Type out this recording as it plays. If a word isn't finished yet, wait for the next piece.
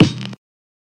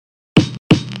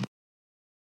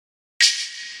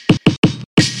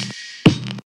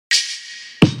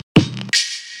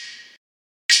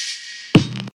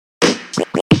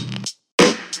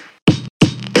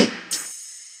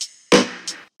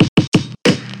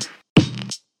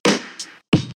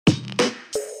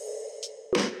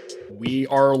We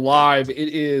are live. It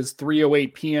is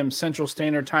 3:08 p.m. Central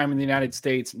Standard Time in the United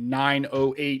States,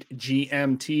 9:08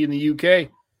 GMT in the UK.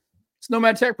 It's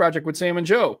Nomad Tech Project with Sam and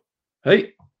Joe.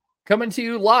 Hey. Coming to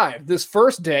you live this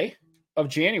first day of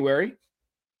January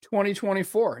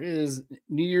 2024. It is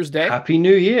New Year's Day. Happy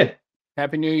New Year.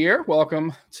 Happy New Year.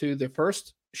 Welcome to the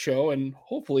first show and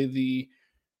hopefully the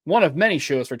one of many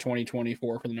shows for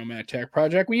 2024 for the Nomad Tech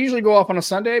Project. We usually go off on a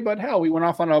Sunday, but hell, we went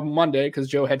off on a Monday because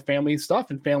Joe had family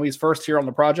stuff and family's first here on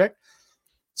the project.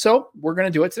 So we're going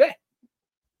to do it today.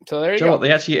 So there you go. What,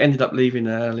 they actually ended up leaving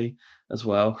early as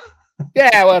well.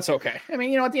 Yeah, well, that's okay. I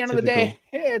mean, at the end of the day,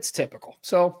 it's typical.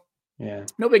 So yeah,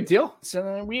 no big deal.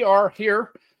 So we are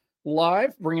here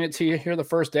live, bringing it to you here the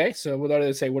first day. So without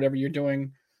it, say whatever you're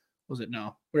doing,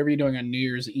 whatever you're doing on New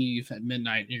Year's Eve at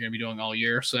midnight, you're going to be doing all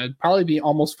year. So I'd probably be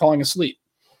almost falling asleep.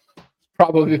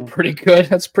 Probably pretty good.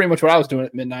 That's pretty much what I was doing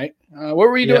at midnight. What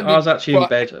were you doing? I was actually in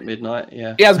bed at midnight.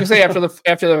 Yeah. Yeah, I was going to say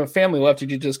after the family left,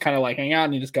 did you just kind of like hang out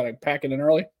and you just got to pack it in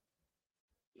early?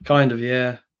 Kind of,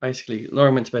 yeah. Basically,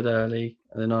 Lauren went to bed early,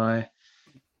 and then I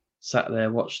sat there,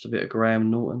 watched a bit of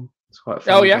Graham Norton. It's quite a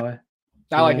fun guy.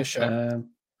 I like his show.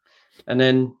 And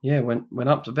then went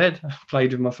up to bed,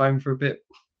 played with my phone for a bit,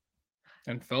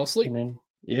 and fell asleep. And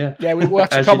then, we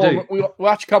watched a couple. We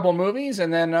watched a couple of movies,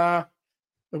 and then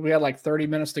we had like 30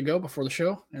 minutes to go before the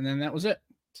show, and then that was it.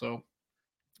 So,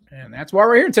 and that's why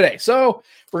we're here today. So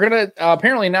we're gonna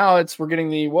apparently now we're getting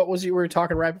the we were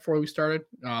talking right before we started.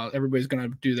 Everybody's gonna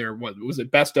do their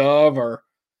best of or.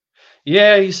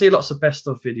 Yeah, you see lots of best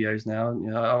of videos now.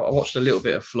 I watched a little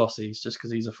bit of Flossie's just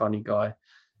because he's a funny guy.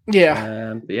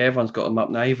 Yeah. But yeah, everyone's got them up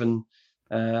now. Even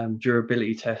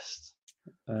durability test.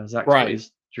 Zach's got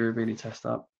his durability test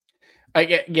up.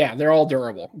 They're all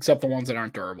durable except the ones that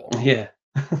aren't durable. Yeah.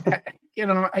 I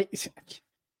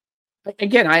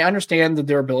understand the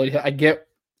durability. I get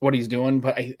what he's doing,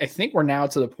 but I think we're now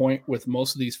to the point with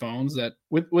most of these phones that,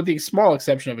 with the small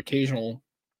exception of occasional,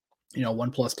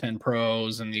 OnePlus 10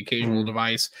 Pros and the occasional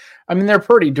device, I mean, they're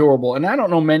pretty durable. And I don't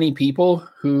know many people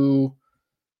who.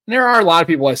 There are a lot of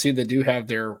people I see that do have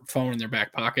their phone in their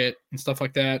back pocket and stuff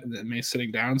like that, and that may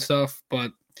sitting down and stuff.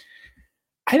 But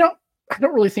I don't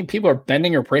really think people are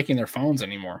bending or breaking their phones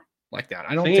anymore like that.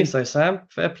 I don't think so, Sam.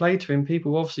 Fair play to him.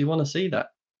 People obviously want to see that.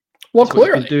 Well, that's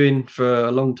clearly, what he's been doing for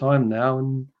a long time now,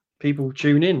 and people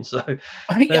tune in. So,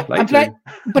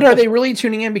 but are they really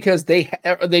tuning in because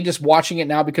are they just watching it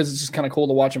now because it's just kind of cool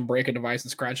to watch them break a device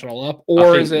and scratch it all up,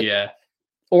 or is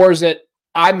it?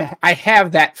 I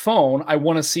have that phone. I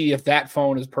want to see if that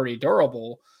phone is pretty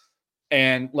durable,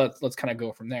 and let's kind of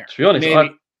go from there. To be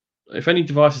honest, if any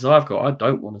devices I've got, I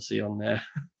don't want to see on there.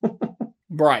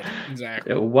 Right,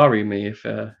 exactly. It'll worry me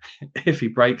if he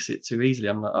breaks it too easily.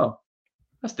 I'm like, oh,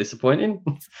 that's disappointing.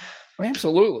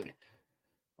 Absolutely.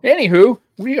 Anywho,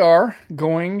 we are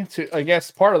going to, I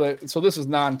guess, so this is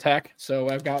non-tech. So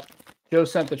I've got. Joe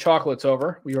sent the chocolates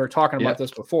over. We were talking about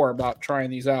this before about trying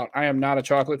these out. I am not a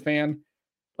chocolate fan,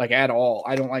 like at all.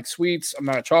 I don't like sweets. I'm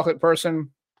not a chocolate person.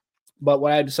 But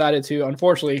what I decided to,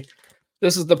 unfortunately,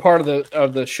 this is the part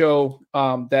of the show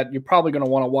that you're probably going to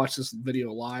want to watch this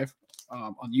video live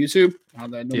on YouTube,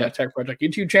 on the Nomad Tech Project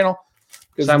YouTube channel.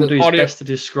 Sam do his best to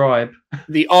describe.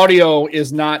 The audio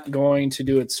is not going to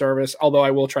do its service, although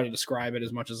I will try to describe it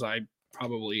as much as I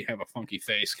probably have a funky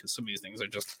face because some of these things are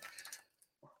just...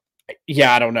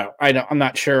 Yeah, I don't know. I'm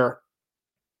not sure.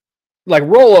 Like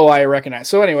Rolo, I recognize.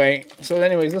 So anyways,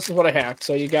 this is what I have.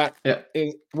 So you got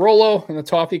Rolo and the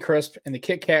Toffee Crisp and the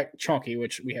Kit Kat Chunky,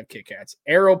 which we have Kit Kats.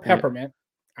 Aero Peppermint.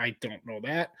 I don't know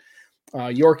that.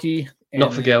 Yorkie.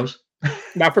 Not for girls.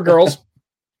 Not for girls.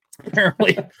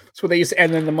 Apparently, that's what they used to.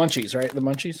 And then the Munchies, right? The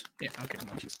Munchies. Yeah. Okay. The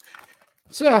Munchies.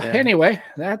 So anyway,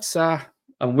 that's.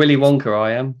 And Willy Wonka,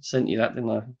 I sent you that, didn't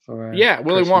I? For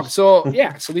Willy Wonka. So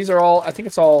so these are all. I think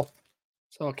it's all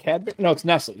Cadbury. No, it's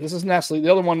Nestle. This is Nestle.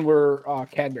 The other one were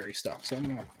Cadbury stuff. So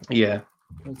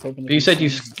but you said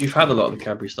you've had a lot of the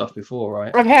Cadbury stuff before,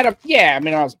 right? I've had I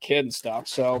mean, I was a kid and stuff.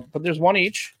 So, but there's one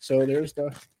each. So there's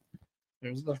the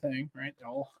thing, right?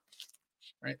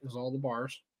 There's all the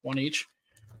bars, one each.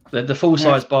 The full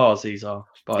size bars. These are.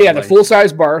 The full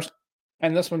size bars,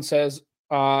 and this one says.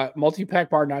 Multi-pack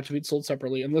bar not to be sold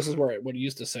separately, and this is where it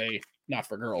used to say not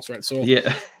for girls, right? So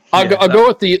I'll go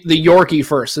with the Yorkie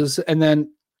first, and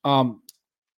then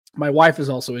my wife is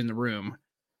also in the room.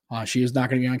 She is not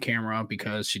going to be on camera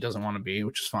because she doesn't want to be,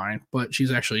 which is fine. But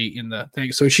she's actually in the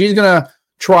thing, so she's gonna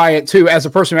try it too as a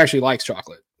person who actually likes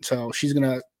chocolate. So she's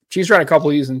tried a couple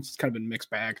of these, and it's kind of been a mixed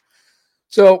bag.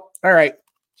 So all right,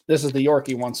 this is the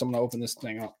Yorkie one. So I'm gonna open this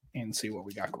thing up and see what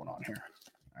we got going on here.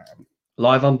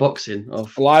 Live unboxing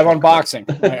of live chocolate. unboxing.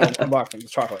 Unboxing the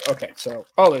chocolate. Okay, so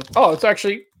it's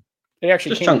actually just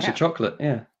came chunks in of chocolate.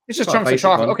 Yeah, it's just quite a chunks of basic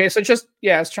chocolate. one. Okay, so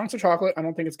it's chunks of chocolate. I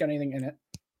don't think it's got anything in it.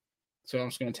 So I'm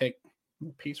just gonna take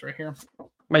a piece right here.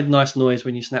 Made a nice noise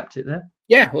when you snapped it there.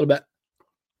 Yeah, a little bit.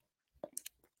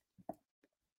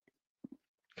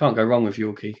 Can't go wrong with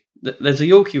Yorkie. There's a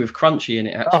Yorkie with crunchy in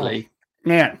it, actually. Oh,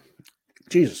 man,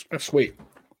 Jesus, that's sweet.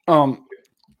 It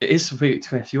is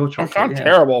sweet. It's your chocolate. It sounds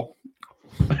terrible.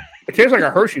 It tastes like a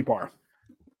Hershey bar.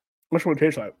 What's what it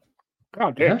tastes like?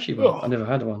 God damn. Hershey bar. I never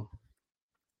had one.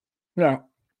 Yeah.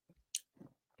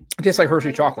 It tastes like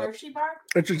Hershey chocolate. Hershey bar?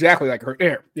 It's exactly like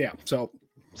Hershey. Yeah. So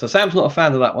Sam's not a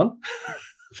fan of that one.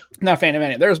 Not a fan of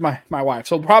any. There's my wife.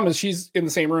 So the problem is she's in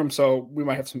the same room, so we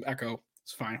might have some echo.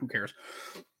 It's fine. Who cares?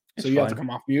 So you have to come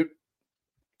off mute.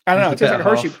 I don't know. It tastes like a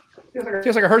Hershey. It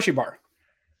tastes like a Hershey bar.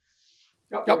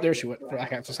 Yep, there she went. For like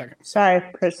half a second. Sorry,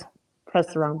 press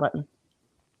the wrong button.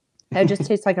 It just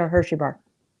tastes like a Hershey bar.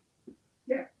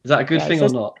 Is that a good thing or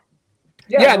not?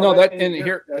 Yeah, no, that in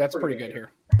here that's pretty good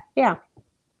here. Yeah.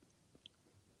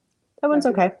 That one's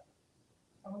okay.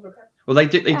 Well, they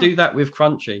do that with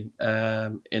crunchy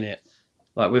in it,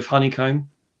 like with honeycomb,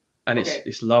 and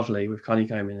it's lovely with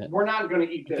honeycomb in it. We're not going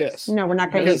to eat this. No, we're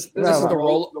not going to eat this is the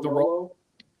roll.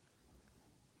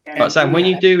 But Sam, when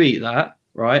you do eat that,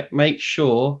 right, make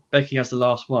sure Becky has the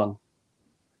last one.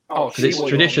 Oh, because it's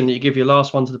tradition that you give your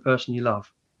last one to the person you love.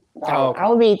 Oh,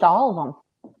 I'll eat all of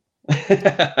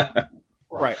them.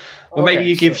 Right. Well, maybe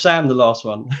you give Sam the last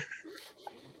one.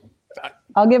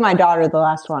 I'll give my daughter the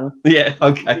last one. Yeah.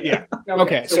 Okay. Yeah.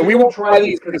 Okay. So we won't try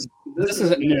these because this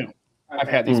isn't new. I've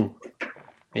had these.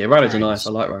 Yeah, Rolos are nice.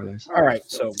 I like Rolos. All right.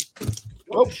 So,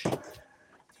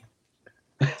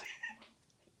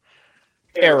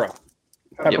 Arrow.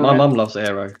 Yeah, my mum loves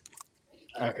Arrow.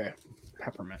 Okay.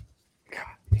 Peppermint. God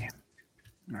damn.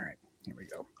 All right. Here we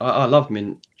go. I love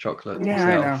mint chocolate. Yeah,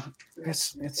 myself. I know.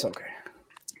 It's okay.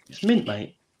 It's mint,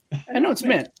 mate. I know it's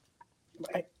mint.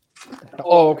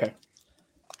 Oh, okay.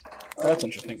 That's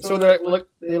interesting. So they look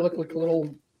like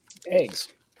little eggs,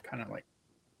 kind of like.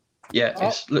 Yeah,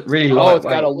 it's really light. Oh, it's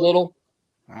got a little.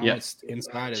 Oh, yeah. It's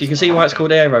inside. So you can see why it's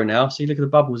called Aero now. See, look at the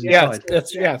bubbles inside.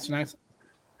 Yeah, it's nice.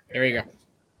 There you go.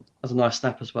 That's a nice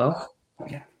snap as well.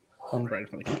 Yeah.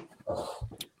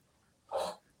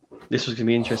 This was going to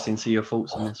be interesting to see your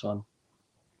thoughts on this one.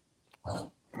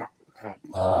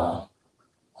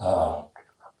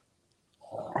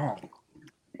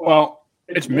 Well,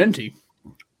 it's minty.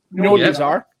 You know what these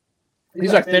are?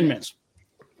 These are Thin Mints.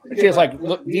 It tastes like,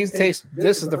 look, these taste,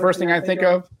 this is the first thing I think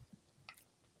of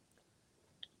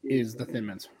is the Thin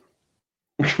Mints.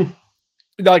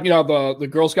 Like, the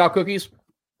Girl Scout cookies?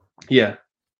 Yeah.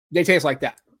 They taste like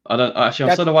that. I don't,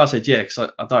 actually, I don't know why I said yeah, because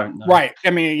I don't know. Right.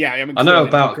 I mean, yeah. I know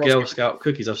about Girl Scout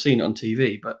cookies. I've seen it on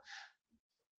TV, but.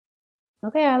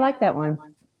 Okay, I like that one.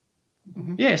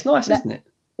 Yeah, it's nice, isn't it?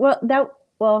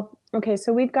 Well, okay,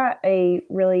 so we've got a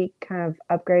really kind of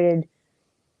upgraded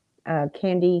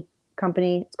candy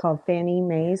company. It's called Fannie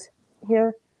Mae's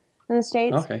here in the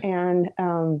States. Okay.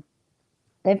 And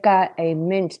they've got a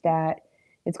mint that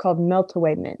it's called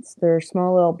melt-away mints. They're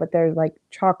small little, but they're like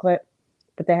chocolate,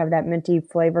 but they have that minty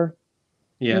flavor.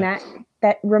 Yeah. And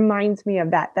that reminds me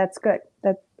of that. That's good.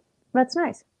 That's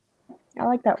nice. I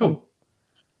like that one.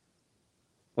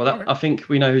 Well, I think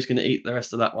we know who's going to eat the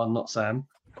rest of that one, not Sam.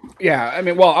 Yeah, I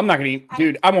mean, well, I'm not going to eat,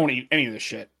 dude. I won't eat any of this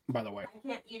shit, by the way. I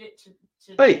can't eat it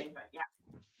today, Wait. but yeah.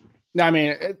 No, I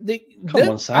mean, Come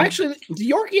on, Sam. Actually, the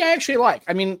Yorkie I actually like.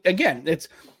 I mean, again, it's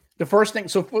the first thing.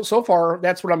 So far,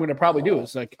 that's what I'm going to probably do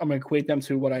is like I'm going to equate them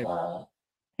to what I.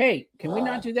 Hey, can we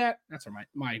not do that? That's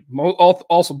my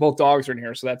also both dogs are in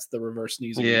here, so that's the reverse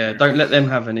sneezing. Yeah, don't let them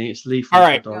have any. It's lethal all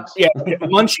right. for dogs. Yeah,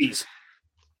 munchies.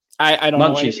 I don't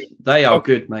Munchies, know. they are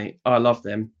good, mate. I love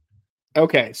them.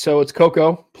 Okay, so it's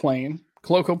Cocoa Plain.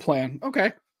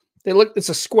 Okay, they look. It's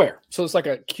a square, so it's like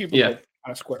a cube. Yeah,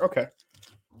 on a square. Okay.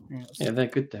 Yeah, they're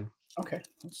good then. Okay,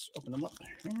 let's open them up.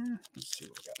 Let's see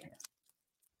what we got here.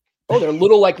 Oh, they're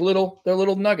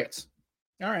little nuggets.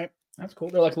 All right, that's cool.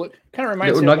 They're like kind of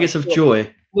reminds little me nuggets of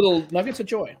joy. Little nuggets of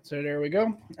joy. So there we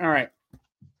go. All right,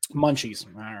 munchies.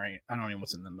 All right, I don't know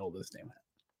what's in the middle of this damn.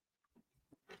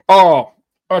 Oh,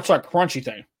 it's like crunchy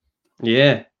thing.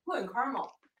 Yeah. Putting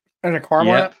caramel. And a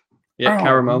caramel. Yep. Yeah,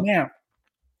 caramel. Yeah.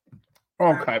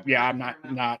 Okay. Yeah, I'm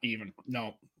not even.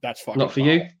 No, that's fucking. Not for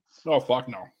you. Oh fuck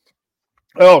no.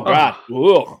 Oh god.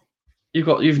 Ugh.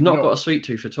 You've not got a sweet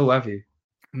tooth at all, have you?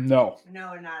 No.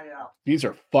 No, not at all. These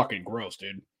are fucking gross,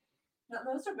 dude. No,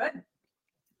 those are good.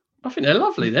 I think they're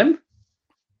lovely, them.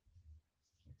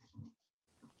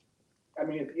 I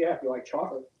mean, yeah, if you like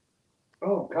chocolate.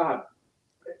 Oh god.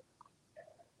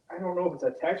 I don't know if it's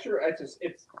a texture. It's.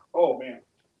 Oh man.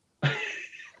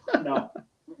 No.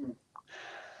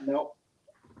 Nope.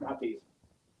 Not these.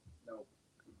 No.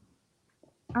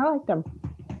 I like them.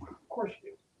 Of course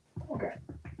you do. Okay.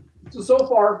 So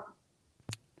far.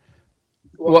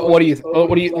 What do you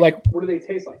like? What do they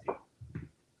taste like?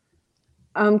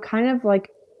 Kind of like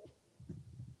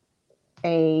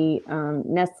a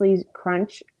Nestle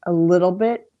Crunch, a little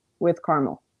bit with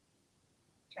caramel.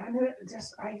 I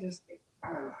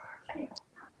can't.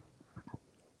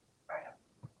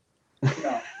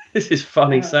 No. This is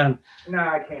funny, Sam. No,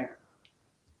 I can't.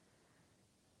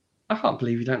 I can't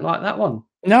believe you don't like that one.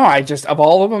 No, I just of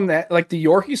all of them, that like the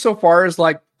Yorkie so far is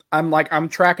I'm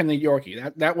tracking the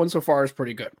Yorkie. That one so far is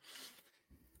pretty good.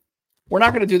 We're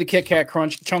not going to do the Kit Kat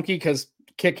Crunch Chunky because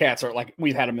Kit Kats are like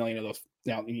we've had a million of those.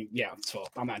 Now, yeah, so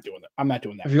I'm not doing that. I'm not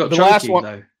doing that. Have you got the Chunky, last one?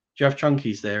 though? Do you have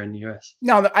Chunkies there in the US?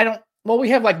 No, I don't. Well, we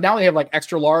have now they have like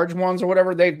extra large ones or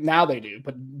whatever. They do,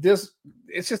 but this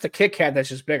it's just a Kit Kat that's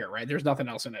just bigger, right? There's nothing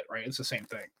else in it, right? It's the same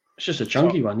thing. It's just a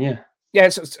chunky one, yeah. Yeah,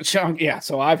 it's a chunk. Yeah,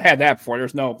 so I've had that before.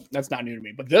 That's not new to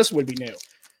me, but this would be new.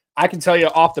 I can tell you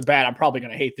off the bat, I'm probably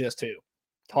going to hate this too.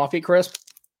 Toffee Crisp.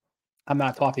 I'm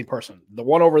not a toffee person. The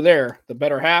one over there, the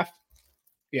better half.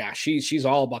 Yeah, she's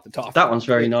all about the toffee. That one's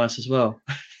very nice as well.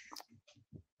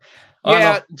 Yeah.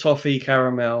 I love toffee,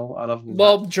 caramel. I love them.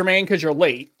 Well, Jermaine, because you're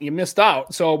late, you missed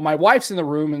out. So my wife's in the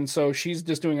room, and so she's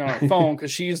just doing it on her phone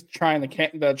because she's trying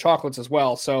the chocolates as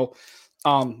well. So,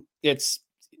 it's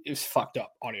fucked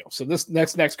up audio. So this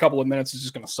next couple of minutes is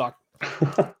just going to suck.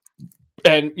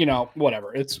 And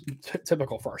whatever. It's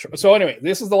typical for our show. So anyway,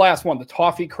 this is the last one, the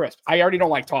Toffee Crisp. I already don't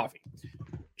like toffee.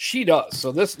 She does.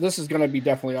 So this is going to be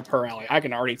definitely up her alley. I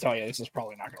can already tell you this is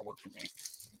probably not going to work for me.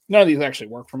 None of these actually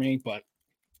work for me, but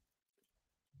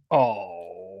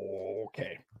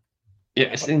okay. Yeah,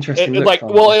 it's interesting.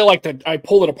 I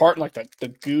pulled it apart and like the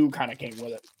goo kind of came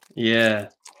with it. Yeah.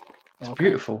 It's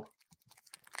beautiful.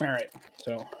 All right.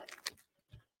 So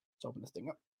let's open this thing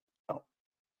up.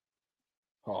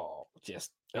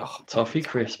 Toffee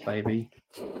Crisp, baby.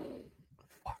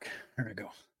 Fuck. There we go.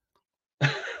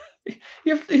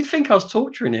 You think I was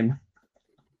torturing him?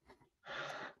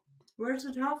 Where's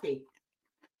the toffee?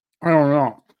 I don't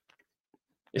know.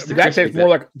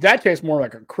 That tastes more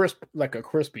like a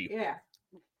crispy. Yeah.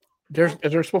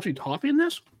 Is there supposed to be toffee in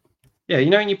this? Yeah,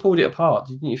 when you pulled it apart,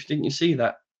 didn't you see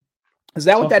that? Is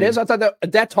that toffee? What that is? I thought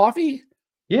that toffee.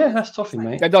 Yeah, that's toffee,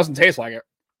 mate. That doesn't taste like it.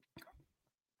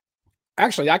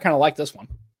 Actually, I kind of like this one.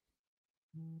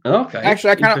 Okay.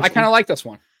 Actually, I kind of like this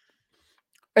one.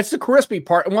 It's the crispy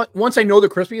part. And once I know the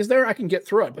crispy is there, I can get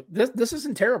through it. But this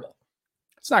isn't terrible.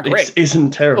 It's not great. It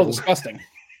isn't terrible. It's still disgusting.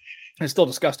 It's still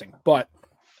disgusting. But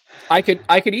I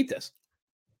could eat this.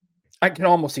 I can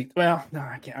almost eat. Well, no,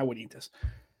 I can't. I would eat this.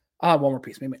 One more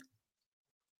piece, maybe.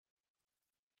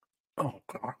 Oh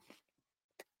God.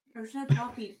 There's no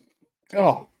toffee.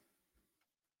 Oh.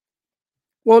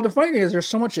 Well, the funny thing is, there's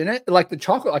so much in it. Like the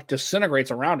chocolate, disintegrates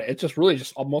around it. It's just really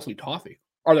just mostly toffee,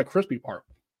 or the crispy part.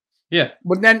 Yeah.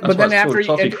 But then after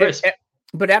you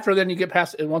get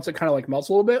past it, once it kind of melts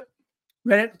a little bit,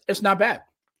 then it's not bad.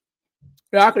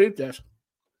 Yeah, I could eat this.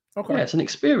 Okay. Yeah, it's an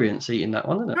experience eating that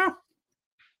one, isn't it? Yeah.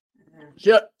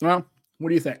 Shit. Well, what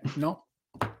do you think? No,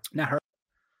 not her.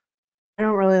 I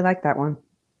don't really like that one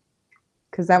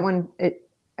because that one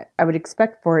I would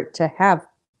expect for it to have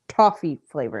toffee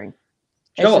flavoring.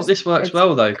 You know what? This works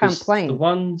well though, because plain. The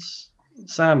ones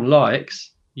Sam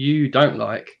likes, you don't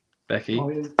like, Becky.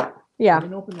 Yeah.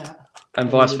 Open that. And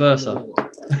vice versa.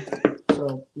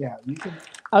 So yeah, you can.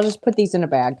 I'll just put these in a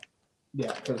bag.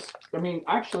 Yeah, because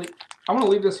actually, I'm gonna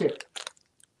leave this here.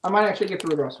 I might actually get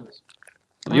through the rest of this.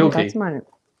 The Yorkie. That's mine.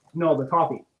 No, the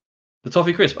toffee. The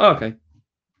Toffee Crisp. Oh, okay.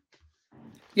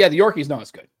 Yeah, the Yorkies. No,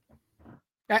 it's good.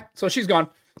 Yeah, so she's gone.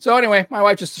 So anyway, my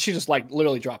wife she just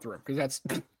literally dropped the room because that's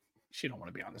she don't want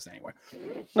to be on this anyway.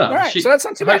 No, all right, so that's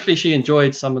not too bad. Hopefully, she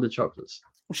enjoyed some of the chocolates.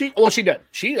 She did.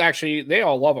 She actually, they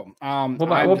all love them.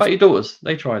 What about your daughters?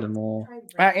 They tried them or?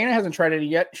 Anna hasn't tried any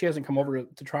yet. She hasn't come over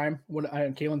to try them.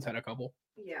 Kaylin's had a couple.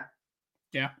 Yeah.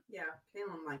 Yeah. Yeah.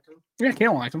 Kaylin liked them. Yeah,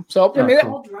 Kaylin liked them. So they're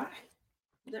all dry.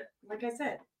 Like I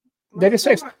said, they just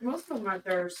taste. Most of them aren't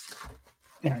theirs.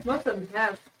 Yeah. Most of them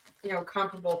have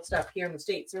comparable stuff here in the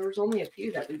States. There was only a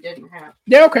few that we didn't have.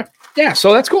 Yeah. Okay. Yeah.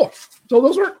 So that's cool. So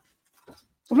those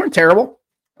weren't terrible.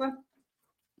 Come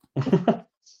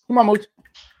on, Moose.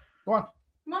 Go on.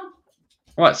 Come on.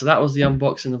 Right, so that was the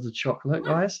unboxing of the chocolate,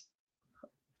 guys.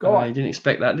 Go on. You didn't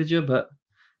expect that, did you? But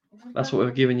that's what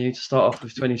we're giving you to start off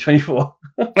with 2024.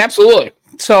 Absolutely.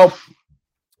 So,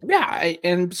 yeah,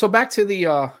 and so back to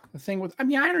the thing with. I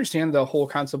understand the whole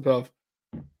concept of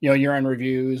year-end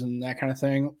reviews and that kind of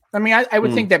thing. I mean, I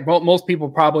would think that most people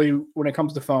probably, when it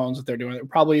comes to phones, if they're doing it,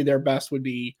 probably their best would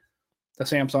be the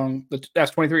Samsung, the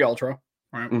S23 Ultra,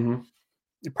 right? Mm-hmm.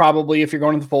 Probably if you're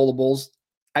going to the foldables,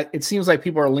 it seems like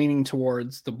people are leaning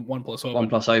towards the OnePlus Open.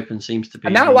 OnePlus Open seems to be.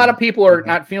 And not a lot of people are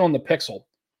not feeling the Pixel.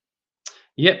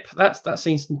 Yep, that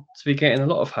seems to be getting a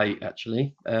lot of hate,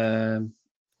 actually.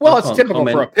 Well, it's typical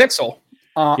for a Pixel.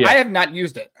 I have not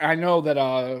used it. I know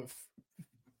that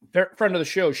friend of the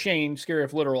show, Shane, Scary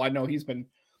if Literal, I know he's got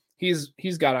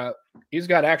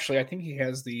actually, I think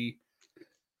he's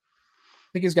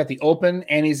got the Open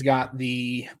and he's got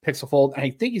the Pixel Fold. I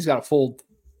think he's got a Fold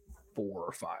 4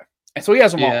 or 5. And so he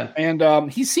has them all.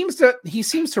 And he seems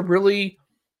to really,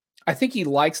 I think he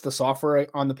likes the software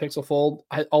on the Pixel Fold.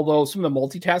 Although some of the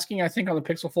multitasking, I think, on the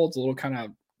Pixel Fold is a little kind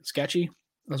of sketchy.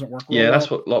 It doesn't work well. That's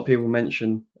what a lot of people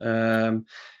mention. Because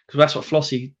that's what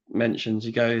Flossie mentions.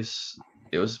 He goes,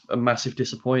 it was a massive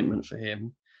disappointment for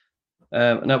him.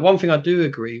 Now, one thing I do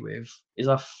agree with is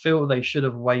I feel they should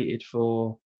have waited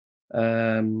for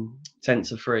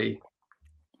Tensor 3.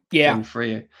 Yeah.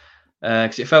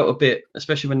 Because it felt a bit,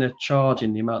 especially when they're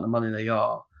charging the amount of money they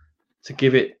are, to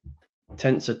give it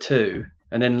Tensor 2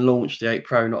 and then launch the 8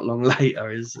 Pro not long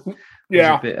later is a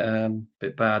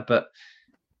bit bad. But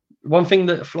one thing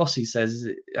that Flossie says is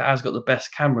it has got the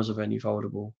best cameras of any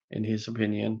foldable, in his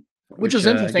opinion. Which is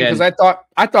interesting, because I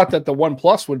thought that the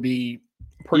OnePlus would be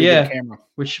pretty good camera.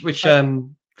 Which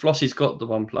Flossie's got the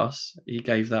OnePlus. He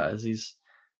gave that as his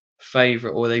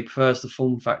favorite, or he prefers the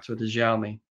form factor of the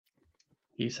Xiaomi.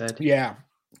 He said, "Yeah."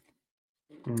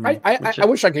 I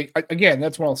wish I could. Again,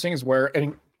 that's one of those things where,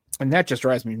 and that just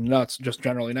drives me nuts. Just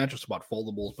generally, not just about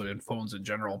foldables, but in phones in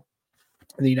general.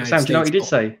 In the United States, do you know what he did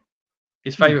say?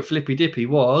 His favorite flippy dippy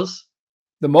was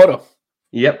the Moto.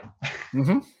 Yep.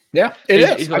 Mm-hmm. Yeah, it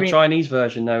is. He's got a Chinese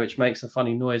version though, which makes a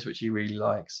funny noise, which he really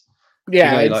likes.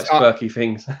 Yeah, he likes quirky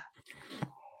things.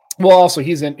 Well, also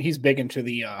he's big into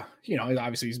the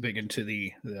obviously he's big into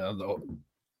the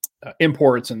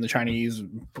imports and the Chinese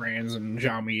brands and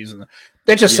Xiaomi's, and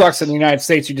that just sucks in the United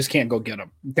States. You just can't go get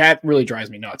them. That really drives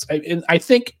me nuts. I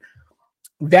think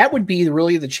that would be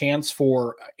really the chance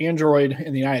for Android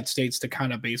in the United States to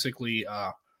kind of basically.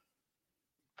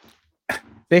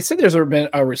 They said there's been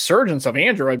a resurgence of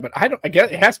Android, but I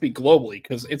guess it has to be globally,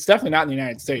 because it's definitely not in the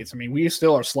United States. I mean, we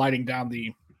still are sliding down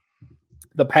the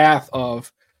path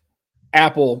of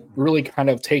Apple really kind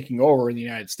of taking over in the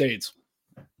United States.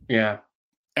 Yeah.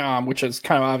 Which is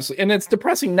kind of obviously, and it's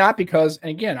depressing, not because, and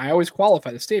again, I always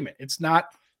qualify the statement. It's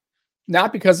not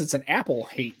because it's an Apple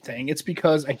hate thing. It's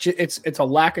because it's a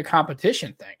lack of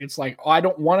competition thing. It's like, I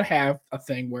don't want to have a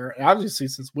thing where, obviously,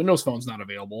 since Windows Phone's not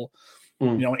available,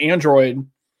 Android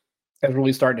has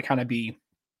really started to kind of be,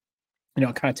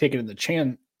 kind of taken in the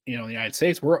chin, in the United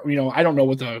States. We're, I don't know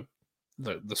what the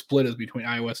split is between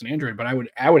iOS and Android, but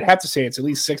I would have to say it's at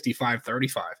least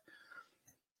 65-35.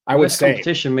 I would say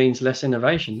competition means less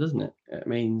innovation, doesn't it? It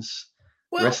means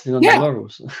resting on the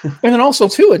laurels. And then also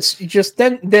too, it's just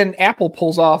then Apple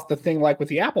pulls off the thing like with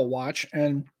the Apple Watch,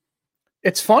 and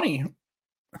it's funny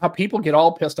how people get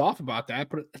all pissed off about that.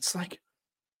 But it's like,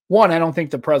 one, I don't think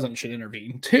the president should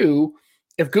intervene. Two,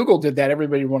 if Google did that,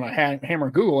 everybody would want to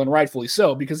hammer Google, and rightfully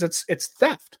so, because it's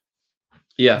theft.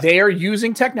 Yeah, they are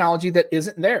using technology that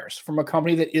isn't theirs from a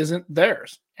company that isn't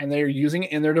theirs, and they are using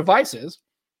it in their devices,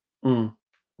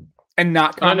 and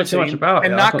not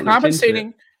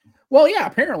compensating. Well, yeah,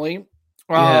 apparently,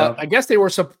 I guess they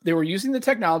were using the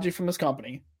technology from this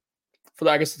company for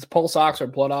I guess it's pulse ox or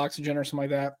blood oxygen or something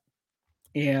like that,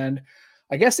 and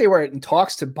I guess they were in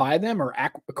talks to buy them or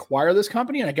acquire this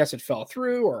company, and I guess it fell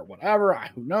through or whatever.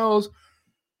 Who knows?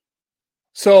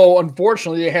 So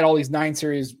unfortunately, they had all these 9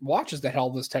 series watches that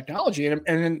held this technology, and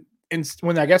then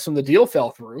when the deal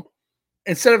fell through,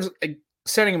 instead of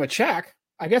sending them a check,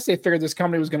 I guess they figured this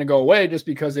company was going to go away just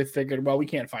because they figured, well, we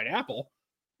can't fight Apple,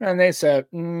 and they said,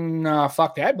 "Nah,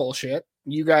 fuck that bullshit.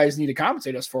 You guys need to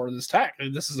compensate us for this tech.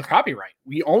 This is a copyright.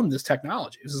 We own this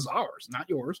technology. This is ours, not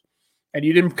yours." And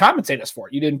you didn't compensate us for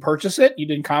it. You didn't purchase it. You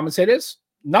didn't compensate us.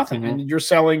 Nothing. And you're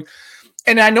selling.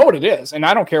 And I know what it is. And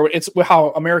I don't care. It's how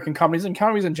American companies and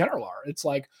companies in general are. It's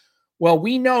like, well,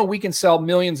 we know we can sell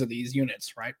millions of these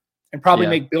units, right? And probably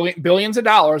make billions of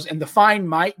dollars. And the fine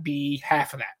might be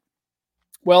half of that.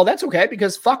 Well, that's okay,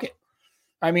 because fuck it.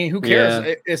 I mean, who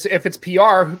cares? Yeah. If it's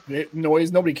PR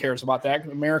noise, nobody cares about that.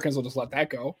 Americans will just let that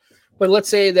go. But let's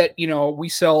say that, we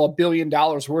sell $1 billion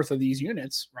worth of these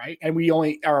units, right? And we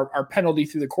only, our penalty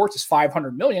through the courts is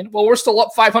 $500 million. Well, we're still up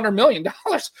 $500 million,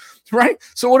 right?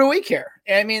 So what do we care?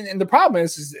 I mean, and the problem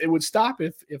is it would stop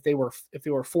if they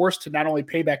were forced to not only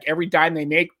pay back every dime they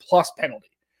make plus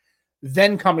penalty.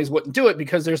 then companies wouldn't do it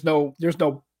because there's no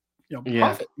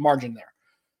profit margin there.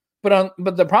 But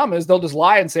the problem is they'll just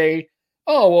lie and say,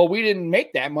 oh, well, we didn't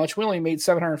make that much. We only made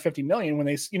 750 million when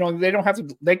they don't have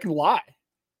to, they can lie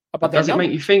about that. Does it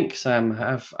make you think, Sam,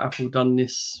 have Apple done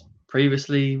this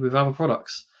previously with other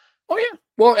products? Oh yeah.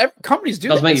 Well, companies do.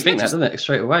 It does make you think that, doesn't it?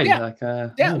 Straight away. Yeah.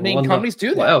 I mean, companies do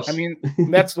that. What else? I mean,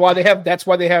 that's why they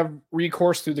have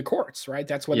recourse through the courts, right?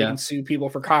 That's why they can sue people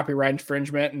for copyright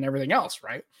infringement and everything else,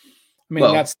 right? I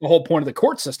mean, that's the whole point of the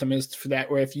court system is for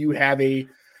that. Where if you have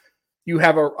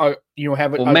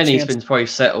many's been probably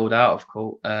settled out of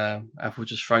court. Apple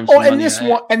just thrown.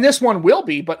 This one will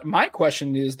be. But my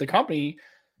question is, the company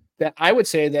that I would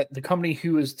say that the company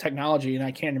who is technology, and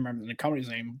I can't remember the company's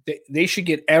name, they should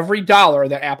get every dollar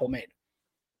that Apple made.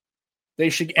 They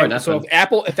should. So if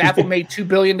Apple made $2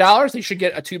 billion, they should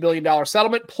get a $2 billion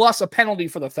settlement plus a penalty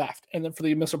for the theft and then for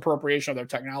the misappropriation of their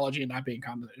technology and not being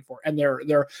compensated for. And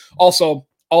they're also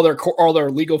all their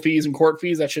legal fees and court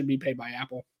fees that should be paid by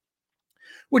Apple,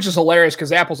 which is hilarious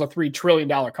because Apple's a $3 trillion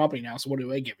company now. So what do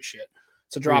they give a shit?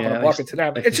 It's a drop in the bucket to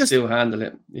them. It's just still handle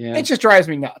it. Yeah, it just drives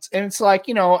me nuts. And it's like,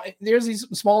 there's these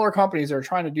smaller companies that are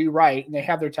trying to do right and they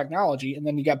have their technology, and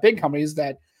then you got big companies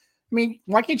that. I mean,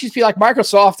 why can't you just be like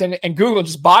Microsoft and Google and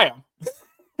just buy them?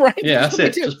 Right? Yeah, that's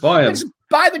it. Just buy them. Just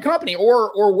buy the company,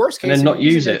 or worst case, and then not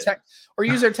use it, or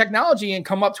use their technology and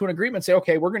come up to an agreement. And say,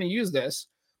 okay, we're going to use this.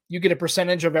 You get a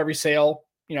percentage of every sale.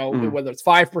 Whether it's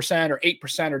 5% or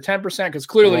 8% or 10%, because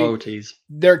clearly royalties.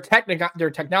 Their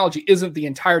technology isn't the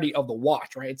entirety of the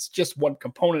watch, right? It's just one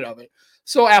component of it.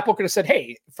 So Apple could have said,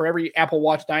 hey, for every Apple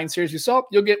Watch 9 series you sell,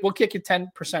 we'll kick you 10%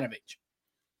 of each.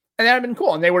 And that'd have been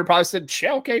cool. And they would have probably said,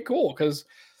 yeah, okay, cool. Because,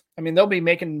 I mean, they'll be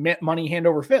making money hand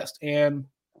over fist. And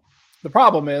the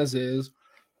problem is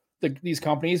these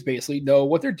companies basically know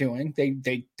what they're doing.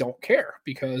 They don't care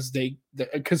because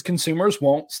consumers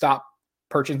won't stop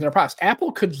purchasing their products. Apple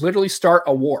could literally start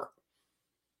a war.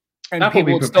 And Apple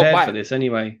people would be prepared for this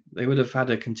anyway. They would have had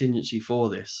a contingency for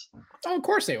this. Oh, of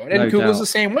course they would. And Google's the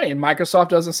same way. And Microsoft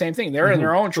does the same thing. They're in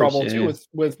their own trouble too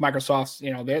with Microsoft's,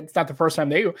 it's not the first time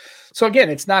they do. So again,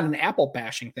 it's not an Apple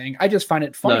bashing thing. I just find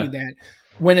it funny that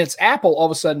when it's Apple, all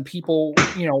of a sudden people,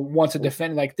 want to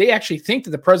defend, like they actually think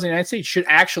that the president of the United States should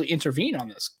actually intervene on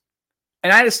this.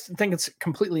 And I just think it's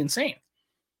completely insane.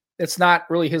 It's not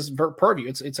really his purview.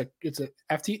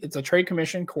 It's a trade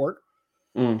commission court.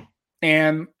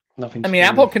 And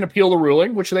Apple can appeal the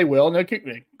ruling, which they will, and they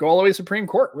can go all the way to Supreme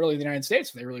Court, really, the United States,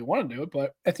 if they really want to do it.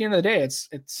 But at the end of the day, it's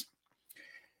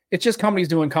just companies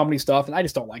doing company stuff, and I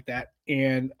just don't like that.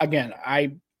 And again,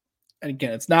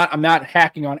 it's not. I'm not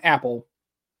hacking on Apple.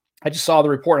 I just saw the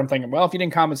report. I'm thinking, well, if you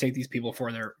didn't compensate these people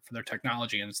for their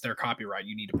technology and it's their copyright,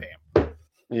 you need to pay them.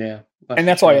 Yeah,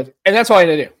 that's all I had. And that's all I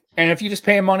had to do. And if you just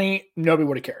pay them money, nobody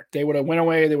would have cared. They would have went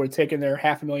away. They would have taken their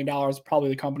 $500,000. Probably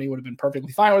the company would have been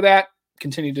perfectly fine with that.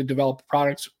 Continue to develop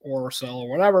products or sell or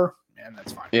whatever, and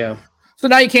that's fine. Yeah. So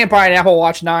now you can't buy an Apple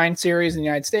Watch 9 series in the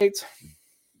United States.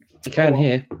 You can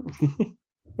here.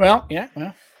 Well, yeah.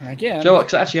 Well, I can.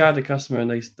 Because actually I had a customer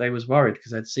and they was worried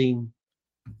because they'd seen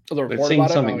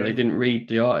something, but they didn't read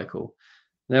the article.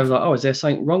 And they were like, "Oh, is there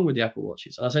something wrong with the Apple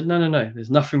Watches?" And I said, "No. There's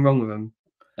nothing wrong with them.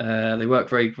 They work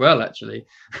very well, actually."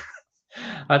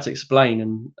 I had to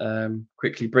explain and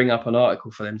quickly bring up an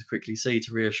article for them to quickly see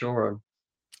to reassure them.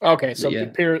 Okay, so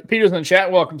Peter's in the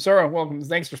chat. Welcome, sir. Welcome.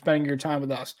 Thanks for spending your time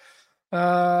with us.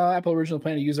 Apple originally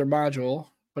planned to use their module,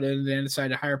 but then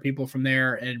decided to hire people from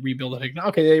there and rebuild it.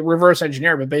 Okay, they reverse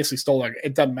engineered, but basically stole it.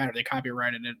 It doesn't matter. They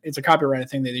copyrighted it. It's a copyrighted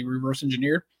thing that they reverse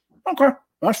engineered. Okay,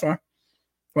 that's fine.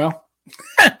 Well,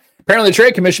 apparently the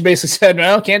Trade Commission basically said,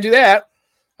 no, can't do that.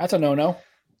 That's a no-no.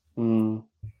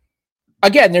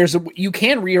 Again, you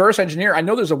can reverse engineer. I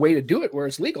know there's a way to do it where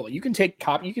it's legal. You can take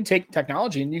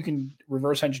technology and you can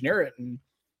reverse engineer it, and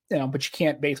but you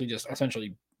can't basically just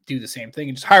essentially do the same thing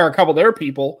and just hire a couple of their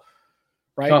people,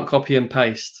 right? Can't copy and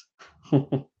paste.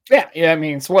 Yeah. I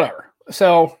mean, it's whatever.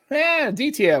 So,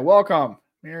 DTA, welcome,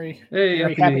 Merry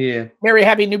Happy New Year, Merry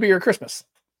Happy New Year, Christmas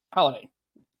holiday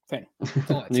thing.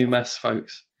 New Mass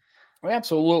folks.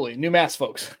 Absolutely, new Mass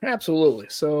folks. Absolutely.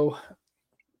 So.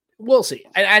 We'll see.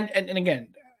 And again,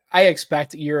 I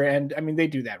expect year end. I mean, they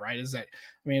do that, right?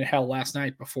 Hell, last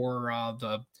night before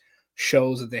the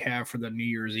shows that they have for the New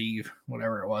Year's Eve,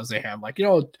 whatever it was, they have the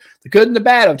good and the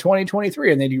bad of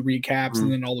 2023, and they do recaps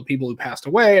and then all the people who passed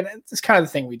away. And it's kind of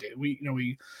the thing we do.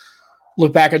 We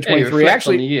look back at 23.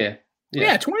 Actually, the year.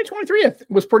 Yeah, 2023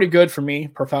 was pretty good for me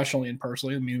professionally and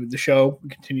personally. I mean, the show, we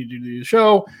continued to do the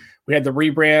show. We had the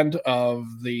rebrand of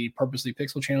the Purposely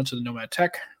Pixel channel to the Nomad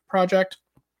Tech project.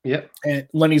 Yep. And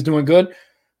Lenny's doing good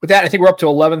with that. I think we're up to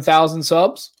 11,000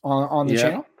 subs on the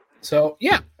channel. So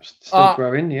yeah, still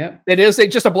growing. Yeah, it is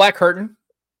just a black curtain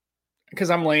because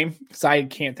I'm lame because I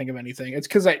can't think of anything. It's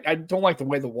because I don't like the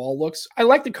way the wall looks. I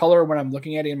like the color when I'm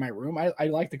looking at it in my room. I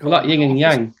like the color. Like yin and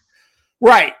yang.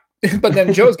 Right. But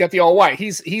then Joe's got the all white.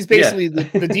 He's basically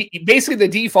basically the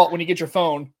default when you get your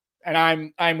phone, and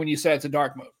I'm when you said it's a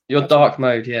dark mode. Your dark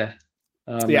mode, yeah.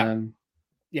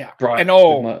 Yeah. Bright.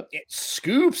 And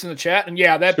Scoops in the chat, and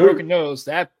that broken nose,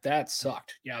 that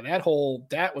sucked. Yeah,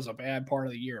 that was a bad part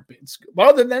of the year. But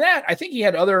other than that, I think he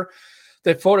had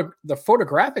the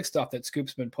photographic stuff that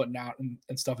Scoop's been putting out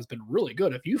and stuff has been really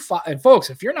good. And folks,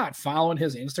 if you're not following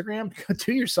his Instagram,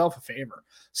 do yourself a favor.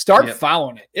 Start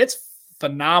following it. It's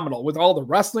phenomenal with all the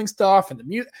wrestling stuff and the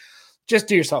music. Just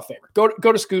do yourself a favor.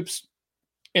 Go to Scoop's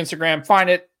Instagram, find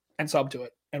it, and sub to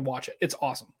it and watch it. It's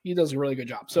awesome. He does a really good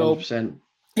job. So 100%.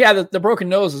 Yeah, the broken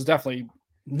nose is definitely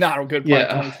not a good part.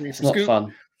 Yeah, it's not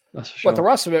fun. That's for sure. But the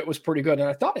rest of it was pretty good. And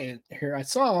I thought I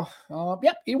saw,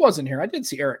 he was in here. I did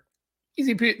see Eric.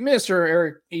 Mr.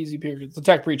 Eric Easy Peter, the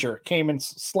tech preacher, came and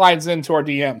slides into our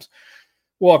DMs.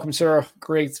 Welcome, sir.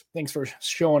 Great. Thanks for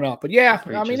showing up. But yeah,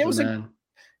 I mean, it was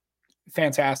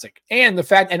fantastic. And the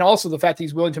fact that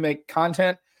he's willing to make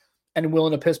content and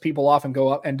willing to piss people off and go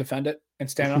up and defend it and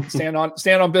stand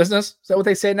on business. Is that what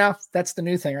they say now? That's the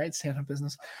new thing, right? Stand on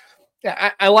business.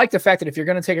 Yeah, I like the fact that if you're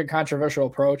going to take a controversial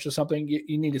approach to something,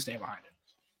 you need to stand behind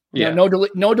it. Yeah, no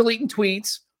deleting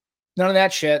tweets, none of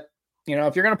that shit. You know,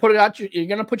 if you're going to put it out, you're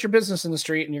going to put your business in the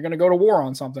street and you're going to go to war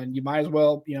on something. You might as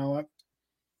well,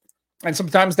 and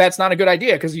sometimes that's not a good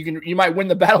idea because you might win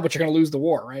the battle, but you're going to lose the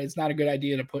war, right? It's not a good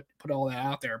idea to put all that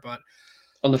out there. But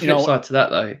on the flip side to that,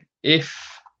 though, if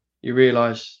you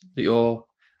realize that your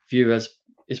view is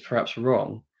perhaps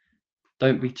wrong,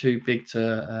 don't be too big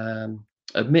to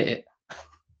admit it.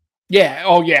 Yeah.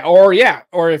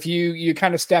 Or if you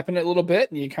kind of step in it a little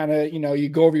bit and you kind of, you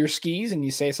go over your skis and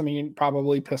you say something you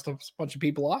probably pissed a bunch of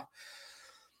people off.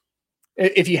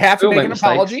 If you have to make an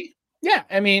apology. Yeah.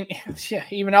 I mean,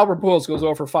 even Albert Pujols goes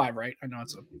over 5, right? I know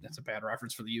that's a bad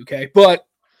reference for the UK, but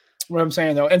what I'm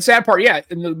saying though, and sad part,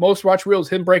 in the most watched reels,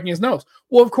 him breaking his nose.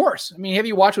 Well, of course. I mean, have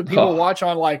you watched what people watch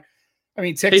on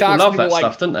TikTok? People love that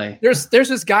stuff, don't they? There's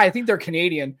this guy, I think they're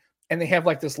Canadian, and they have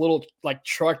this little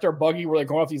tractor buggy where they're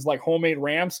going off these homemade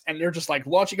ramps, and they're just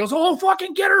launching. He goes, "Oh,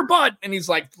 fucking get her, bud!" And he's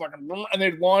fucking, and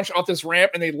they launch off this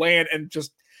ramp and they land and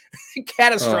just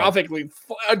catastrophically.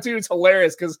 Dude, it's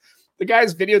hilarious because the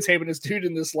guy's videotaping this dude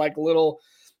in this little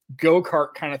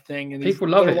go-kart kind of thing, and people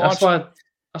love it. That's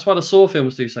why the Saw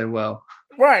films do so well.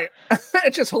 Right.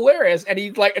 It's just hilarious. And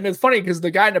and it's funny because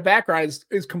the guy in the background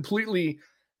is completely,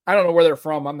 I don't know where they're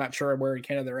from. I'm not sure where in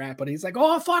Canada they're at, but he's like,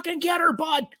 "Oh, fucking get her,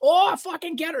 bud. Oh,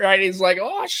 fucking get her." Right. He's like,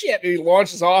 "Oh shit." And he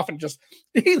launches off and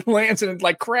he lands and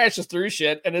it crashes through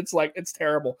shit. And it's it's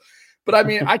terrible. But I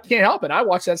mean, I can't help it. I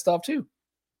watch that stuff too.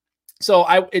 So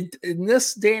in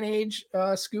this day and age,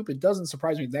 Scoop, it doesn't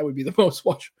surprise me that would be the most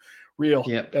watched reel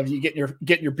of you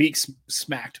getting your beak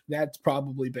smacked. That's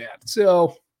probably bad.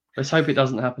 So let's hope it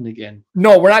doesn't happen again.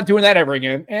 No, we're not doing that ever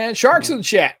again. And Sharks in the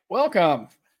chat, welcome.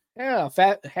 Yeah,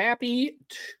 happy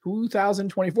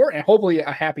 2024, and hopefully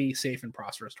a happy, safe, and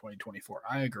prosperous 2024.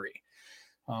 I agree.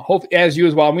 Hope as you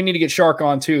as well. We need to get Shark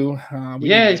on too.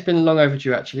 It's been long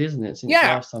overdue, actually, isn't it? Since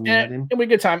last time we had him. It'll be a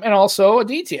good time. And also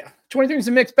Aditya. 23 is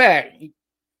a mixed bag.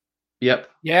 Yep.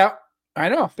 Yeah. I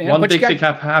know. Man, one big thing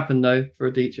happened though for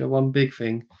Aditya. One big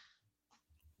thing.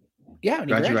 Yeah,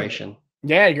 graduation.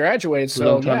 Yeah, he graduated.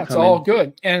 So it's all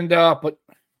good. And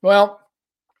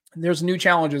there's new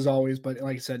challenges always, but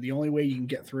like I said, the only way you can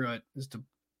get through it is to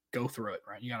go through it,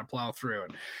 right? You got to plow through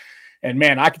it. And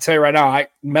man, I can tell you right now,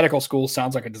 medical school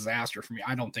sounds like a disaster for me.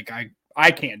 I don't think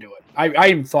I can't do it. I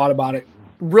even thought about it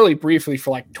really briefly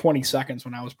for 20 seconds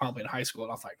when I was probably in high school,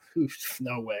 and I was like,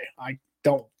 no way. I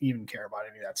don't even care about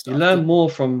any of that stuff. You learn more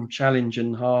from challenge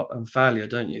and failure,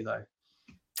 don't you, though?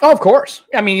 Oh, of course.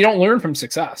 I mean, you don't learn from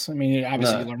success. I mean,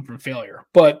 obviously you learn from failure,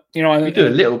 but you do a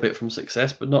little bit from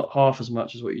success, but not half as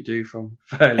much as what you do from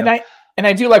failure. And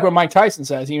I do like what Mike Tyson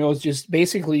says. It's just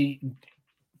basically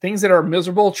things that are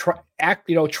miserable.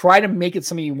 Try to make it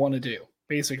something you want to do.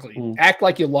 Basically, act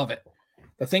like you love it.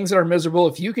 The things that are miserable,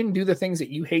 if you can do the things that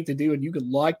you hate to do and you can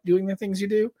like doing the things you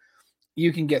do,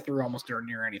 you can get through almost darn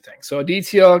near anything. So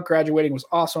Aditya graduating was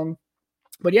awesome,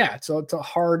 but it's a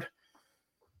hard.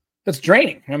 It's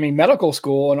draining. I mean, medical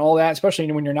school and all that,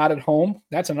 especially when you're not at home.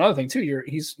 That's another thing too.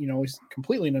 He's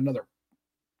completely in another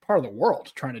part of the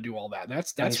world trying to do all that.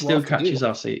 That's he still catches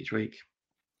us each week,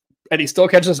 and he still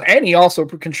catches us, and he also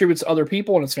contributes to other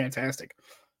people, and it's fantastic.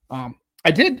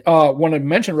 I did want to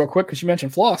mention real quick because you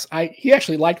mentioned Floss. He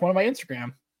actually liked one of my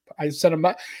Instagram. I sent him.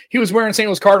 He was wearing St.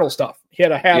 Louis Cardinals stuff. He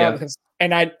had a hat on,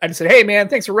 And I said, hey man,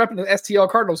 thanks for repping the STL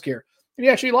Cardinals gear. And he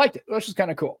actually liked it, which is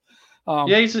kind of cool.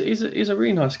 Yeah, he's a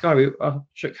really nice guy. I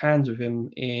shook hands with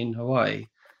him in Hawaii.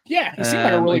 Yeah, he seemed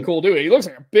like a really cool dude. He looks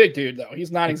like a big dude though.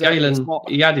 He's not exactly small.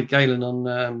 He added Galen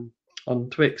on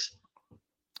Twix.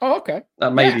 Oh, okay.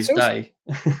 That made his day.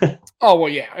 Oh well,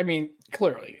 yeah. I mean,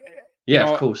 clearly. Yeah,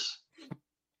 of course.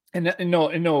 And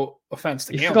no offense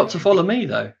to He forgot to follow me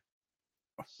though.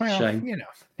 Well, shame.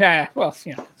 Yeah. Well,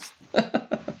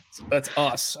 that's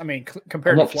us. I mean,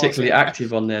 compared I'm to not particularly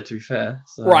active on there, to be fair.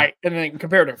 So. Right, and then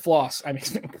compared to Floss, I mean,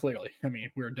 clearly, I mean,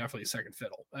 we were definitely second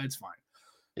fiddle. That's fine.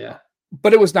 Yeah.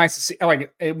 But it was nice to see.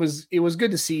 Like it was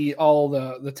good to see all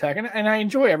the tech, and I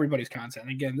enjoy everybody's content.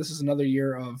 And again, this is another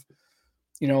year of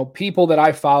people that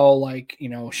I follow, like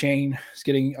Shane is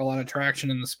getting a lot of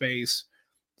traction in the space.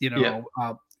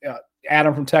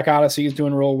 Adam from Tech Odyssey is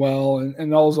doing real well,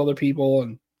 and all those other people,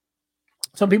 and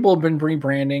some people have been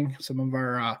rebranding. Some of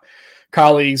our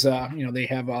colleagues, they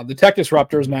have the Tech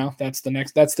Disruptors now. That's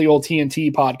the old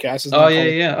TNT podcast.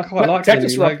 Yeah. I quite like the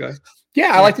new logo.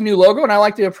 Yeah, I like the new logo and I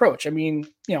like the approach. I mean,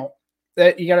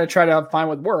 that you got to try to find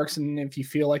what works, and if you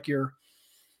feel like you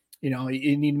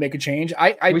need to make a change,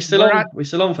 we still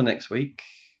on for next week.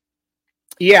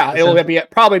 Yeah, it'll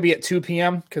probably be at 2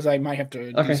 p.m. because I might have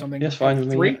to do something. That's fine with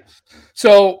me. 3.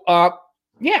 So,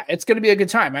 it's going to be a good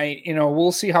time.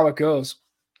 We'll see how it goes.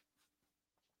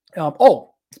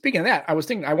 Speaking of that, I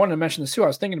wanted to mention this too. I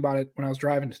was thinking about it when I was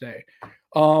driving today.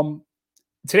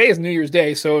 Today is New Year's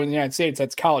Day, so in the United States,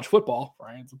 that's college football,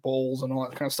 right? The bowls and all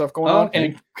that kind of stuff going on. Okay.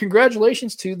 And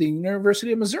congratulations to the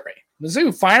University of Missouri.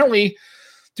 Mizzou finally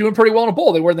doing pretty well in a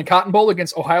bowl. They were in the Cotton Bowl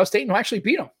against Ohio State and actually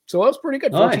beat them. So that was pretty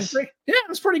good. Nice. 14-3. Yeah, it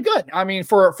was pretty good. I mean,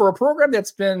 for a program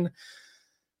that's been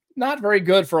not very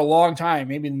good for a long time,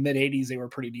 maybe in the mid-'80s they were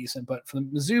pretty decent. But for the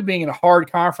Mizzou being in a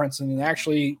hard conference and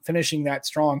actually finishing that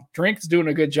strong, Drink's doing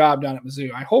a good job down at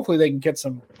Mizzou. Hopefully they can get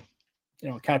some –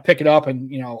 kind of pick it up,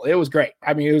 and it was great.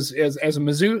 I mean, it was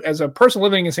as a person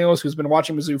living in St. Louis who's been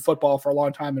watching Mizzou football for a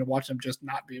long time and watched them just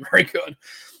not be very good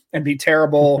and be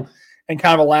terrible and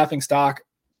kind of a laughing stock,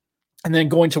 and then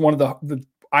going to one of the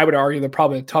I would argue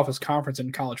probably the toughest conference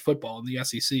in college football in the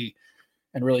SEC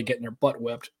and really getting their butt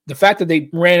whipped. The fact that they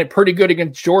ran it pretty good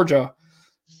against Georgia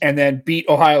and then beat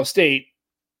Ohio State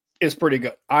is pretty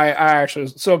good.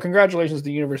 So congratulations to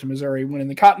the University of Missouri winning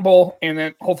the Cotton Bowl, and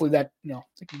then hopefully that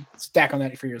they can stack on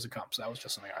that for years to come. So that was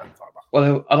just something I thought about.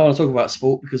 Well, I don't want to talk about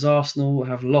sport because Arsenal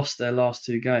have lost their last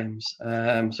 2 games.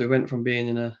 So we went from being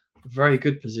in a very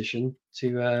good position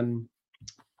to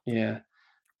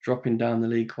dropping down the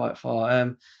league quite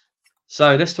far.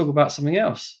 So let's talk about something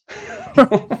else.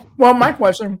 Well, my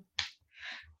question: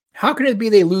 how can it be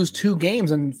they lose 2 games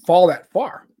and fall that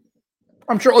far?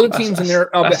 I'm sure other teams in there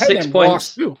that's 6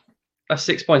 points. Too. That's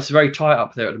 6 points. It's very tight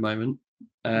up there at the moment.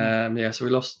 So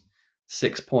we lost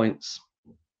 6 points.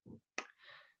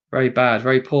 Very bad,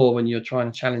 very poor when you're trying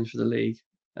to challenge for the league.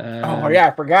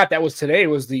 I forgot that was today.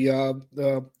 Was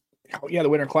the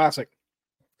Winter Classic,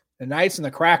 the Knights and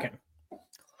the Kraken.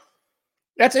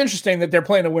 That's interesting that they're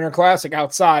playing the Winter Classic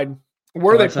outside.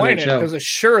 Where are they playing NHL. It? Because it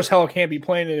sure as hell can't be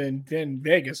playing it in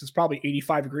Vegas. It's probably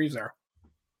 85 degrees there.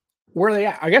 Where are they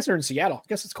at? I guess they're in Seattle. I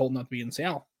guess it's cold enough to be in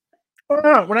Seattle. I don't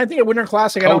know. When I think of Winter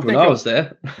Classic, I don't think I was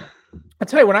there. I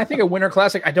tell you, when I think of Winter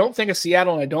Classic, I don't think of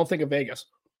Seattle and I don't think of Vegas.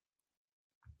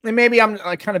 And maybe I'm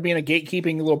kind of being a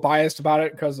gatekeeping, a little biased about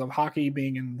it because of hockey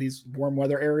being in these warm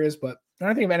weather areas. But when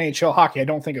I think of NHL hockey, I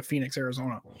don't think of Phoenix,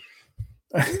 Arizona.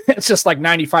 It's just like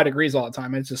 95 degrees all the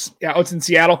time. It's just, it's in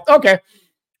Seattle. Okay.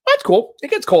 That's cool. It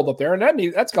gets cold up there.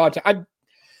 And that's got to,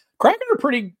 Kraken are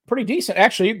pretty decent.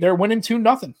 Actually, they're winning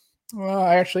 2-0.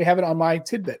 I actually have it on my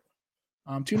tidbit.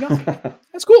 2-0.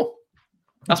 That's cool.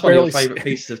 That's one of your favorite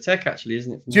pieces of tech, actually,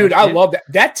 isn't it? Dude, I love that.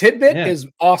 That tidbit is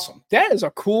awesome. That is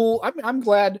a cool. I'm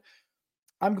glad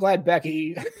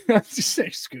Becky. Just say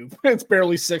scoop. It's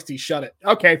barely 60. Shut it.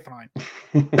 Okay, fine.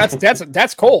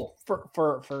 That's cold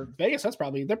for Vegas. They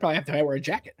probably have to wear a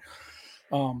jacket.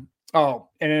 And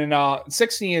then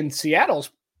 60 in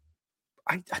Seattle's.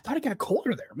 I thought it got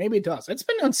colder there. Maybe it does. It's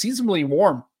been unseasonably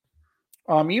warm.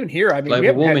 Even here, I mean,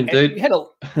 global warming, dude. We had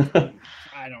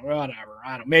I don't know, whatever.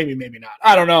 Maybe not.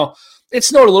 I don't know. It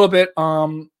snowed a little bit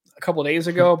a couple of days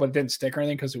ago, but it didn't stick or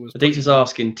anything because it was. Adita's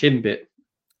asking Timbit.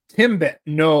 Timbit,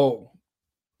 no.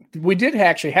 We did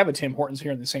actually have a Tim Hortons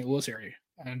here in the St. Louis area,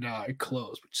 and it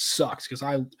closed, which sucks because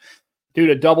I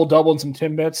a double and some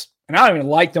Timbits, and I don't even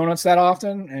like donuts that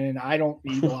often, and I don't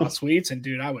eat a lot of sweets, and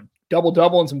dude, I would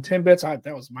double and some Timbits.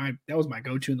 That was my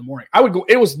go-to in the morning. I would go.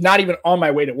 It was not even on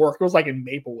my way to work. It was like in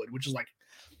Maplewood, which is like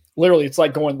literally it's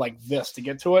like going like this to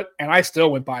get to it, and I still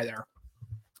went by there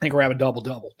think we're having double,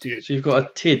 dude. So you've got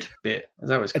a TID bit. Is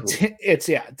that what it's called? It's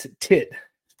TID. TID.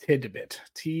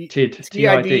 TID.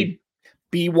 TID.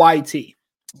 BYT.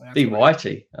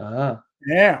 BYT. Ah.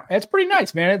 Yeah, it's pretty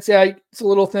nice, man. It's a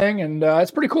little thing, and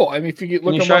it's pretty cool. I mean, if you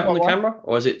look, can you show it on the camera,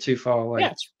 or is it too far away?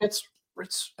 Yeah, it's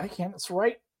I can't. It's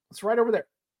right over there.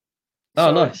 Oh,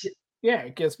 so, nice.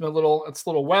 It gives me it's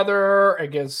little weather.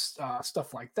 It gives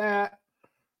stuff like that,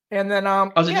 and then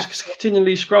just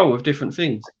continually scroll with different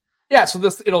things. Yeah, so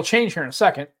it'll change here in a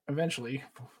second. Eventually,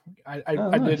 I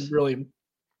nice. did really.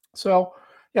 So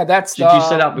yeah, that's. Did you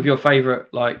set up with your favorite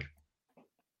like?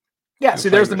 Yeah, see,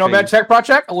 there's the Nomad Tech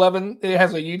Project 11. It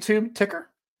has a YouTube ticker,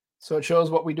 so it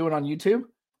shows what we doing on YouTube.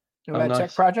 Nomad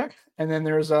Tech Project, and then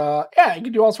there's you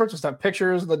can do all sorts of stuff.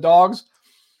 Pictures of the dogs.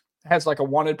 It has like a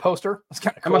wanted poster. It's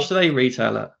kind of cool. How much do they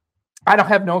retail at? I don't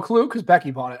have no clue because Becky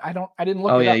bought it. I didn't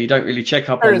look. Oh yeah, you don't really check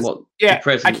up on what. Yeah,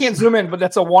 I can't zoom in, but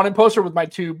that's a wanted poster with my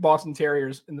 2 Boston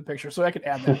Terriers in the picture, so I could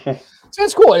add that. So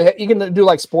it's cool. You can do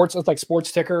like sports. It's like sports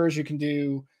stickers. You can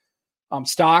do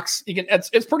stocks. You can.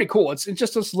 It's pretty cool. It's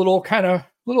just this little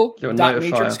dot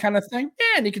matrix kind of thing.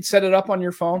 Yeah, and you can set it up on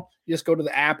your phone. You just go to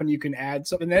the app and you can add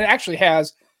something. And it actually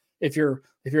has, if you're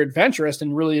adventurous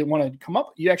and really want to come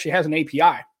up, it actually has an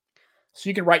API. So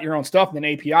you can write your own stuff in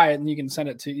an API and you can send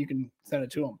it to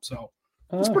them. So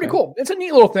it's pretty cool. It's a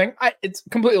neat little thing. It's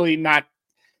completely not.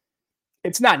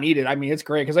 It's not needed. I mean, it's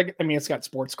great because it's got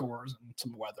sports scores and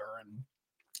some weather and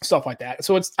stuff like that.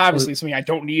 So it's obviously something I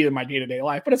don't need in my day-to-day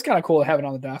life, but it's kind of cool to have it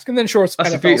on the desk. And then that's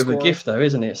the beauty of a gift, though,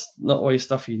 isn't it? It's not always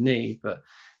stuff you need, but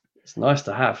it's nice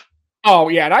to have. Oh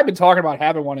yeah, and I've been talking about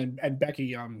having one, and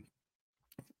Becky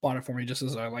bought it for me just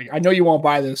as I know you won't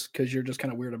buy this because you're just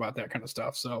kind of weird about that kind of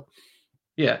stuff. So.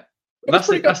 Yeah, that's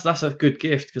a good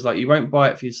gift because like you won't buy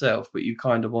it for yourself, but you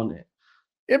kind of want it.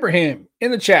 Ibrahim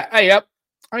in the chat. Hey, up.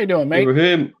 How you doing, mate?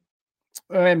 Ibrahim.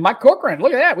 And Mike Corcoran.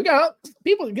 Look at that. We got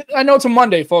people. I know it's a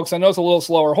Monday, folks. I know it's a little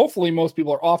slower. Hopefully, most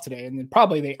people are off today, and then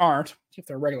probably they aren't if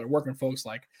they're regular working folks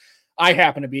like I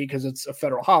happen to be because it's a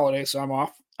federal holiday, so I'm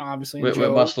off. Obviously,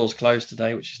 my store's closed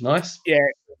today, which is nice. Yeah,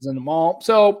 it's in the mall.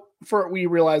 So we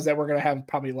realize that we're gonna have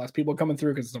probably less people coming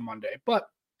through because it's a Monday, but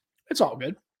it's all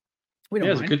good.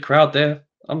 There's a good crowd there.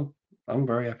 I'm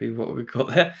very happy with what we've got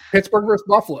there. Pittsburgh versus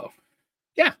Buffalo.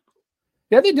 Yeah.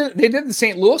 They did the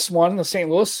St. Louis one. The St.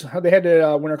 Louis, they had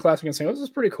the Winter Classic in St. Louis. It was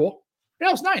pretty cool. Yeah,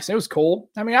 it was nice. It was cold.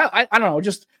 I mean, I don't know.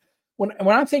 Just when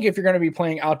I think if you're going to be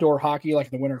playing outdoor hockey like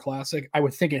the Winter Classic, I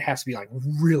would think it has to be like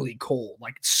really cold,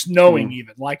 like snowing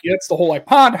even. Like it's the whole like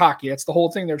pond hockey. It's the whole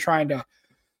thing they're trying to.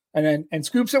 And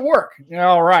Scoop's at work.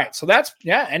 All right. So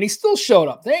and he still showed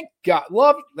up. Thank God.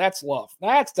 That's love.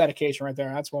 That's dedication right there.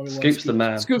 That's why we love Scoop's the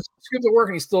man. Scoop's at work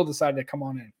and he still decided to come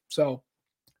on in. So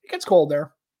it gets cold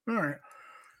there. All right.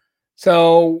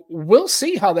 So we'll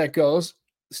see how that goes.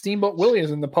 Steamboat Willie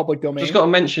is in the public domain. Just got to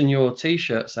mention your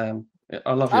t-shirt, Sam.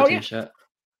 I love your t-shirt.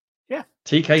 Yeah.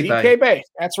 TK Bay.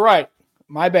 That's right.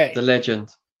 My Bay. The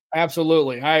legend.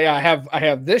 Absolutely. I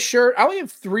have this shirt. I only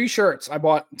have 3 shirts. I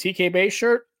bought TK Bay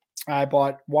shirt. I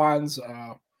bought Juan's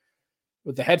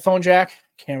with the headphone jack.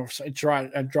 I'm drawing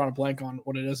a blank on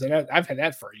what it is. And I've had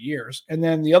that for years. And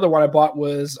then the other one I bought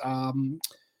was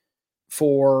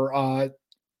for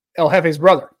El Jefe's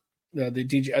brother, the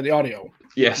DJ, the audio.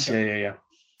 Yes, yeah.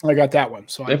 I got that one.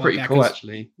 So they're pretty cool,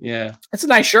 actually. Yeah, it's a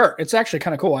nice shirt. It's actually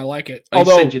kind of cool. I like it. I'll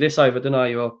send you this over, didn't I?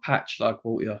 Your patch, like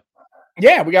bought you.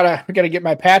 Yeah, we gotta get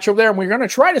my patch over there, and we're gonna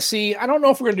try to see. I don't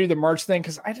know if we're gonna do the merch thing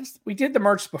because we did the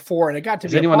merch before, and it got to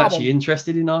be. Is anyone actually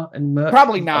interested in merch?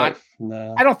 Probably not.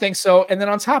 No, I don't think so. And then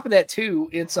on top of that, too,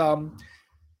 it's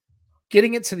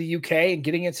getting it to the UK and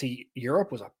getting it to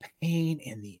Europe was a pain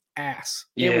in the ass.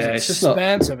 Yeah, it was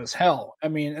expensive as hell. I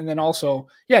mean, and then also,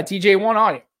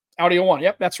 DJ1 Audio One.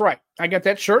 Yep, that's right. I got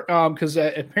that shirt because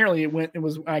apparently it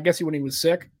was. I guess when he was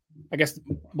sick. I guess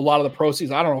a lot of the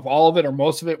proceeds, I don't know if all of it or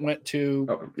most of it went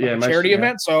to a charity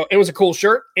event. So it was a cool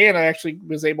shirt. And I actually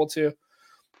was able to,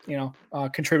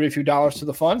 contribute a few dollars to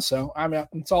the fund. So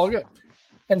it's all good.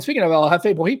 And speaking of El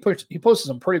Jefe, well, he posted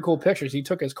some pretty cool pictures. He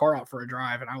took his car out for a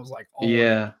drive and I was like, oh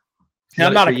yeah.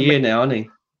 I'm not a year now, isn't he?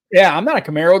 Yeah, I'm not a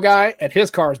Camaro guy and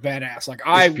his car is badass. Like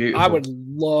I would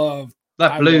love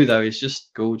that blue though is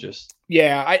just gorgeous.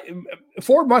 Yeah,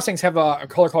 Ford Mustangs have a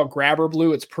color called Grabber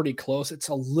Blue. It's pretty close. It's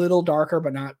a little darker,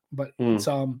 but not. But it's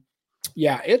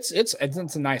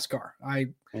it's a nice car.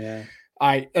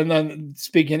 And then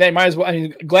speaking of that, might as well. I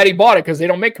mean, glad he bought it because they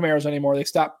don't make Camaros anymore. They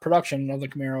stopped production of the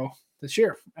Camaro this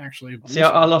year. Actually, see,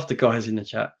 I love the guys in the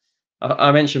chat.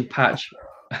 I mentioned patch.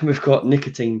 We've got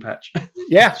nicotine patch.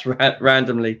 Yeah,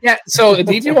 randomly. Yeah. So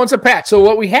DJ wants a patch. So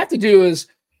what we have to do is.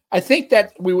 I think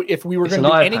that if we were going to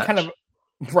do any kind of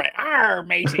right,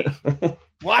 matey.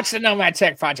 Watch the Nomad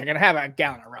Tech Project and have a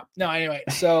gallon of rum. No, anyway.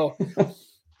 So,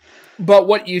 but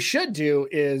what you should do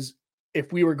is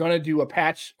if we were going to do a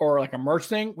patch or like a merch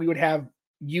thing, we would have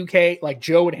UK, like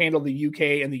Joe would handle the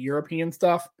UK and the European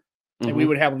stuff, and we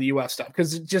would have the US stuff.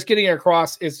 Because just getting it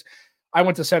across is, I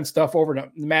went to send stuff over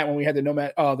to Matt when we had the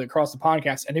Nomad, the Across the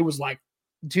Podcast, and it was like,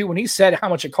 dude, when he said how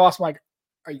much it cost, I'm like,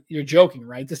 you're joking,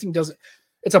 right? This thing doesn't,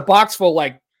 it's a box full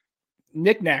like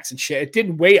knickknacks and shit. It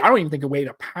didn't weigh, I don't even think it weighed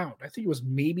a pound. I think it was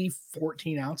maybe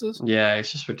 14 ounces. Yeah,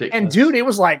 it's just ridiculous. And dude, it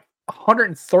was like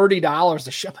 $130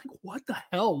 to ship. Like, what the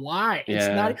hell? Why? Yeah. It's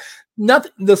not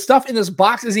nothing. The stuff in this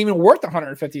box isn't even worth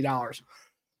 $150.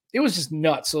 It was just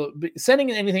nuts. So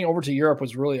sending anything over to Europe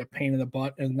was really a pain in the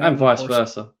butt, and vice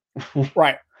versa.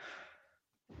 Right.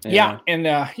 Yeah. And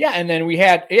then we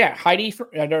had Heidi for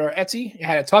our Etsy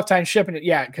had a tough time shipping it.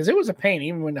 Yeah, because it was a pain.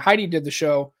 Even when Heidi did the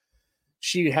show,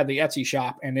 she had the Etsy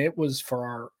shop, and it was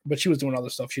but she was doing other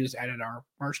stuff. She just added our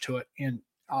merch to it, and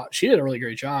she did a really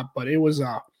great job. But it was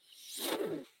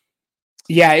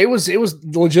it was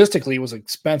logistically, it was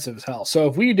expensive as hell. So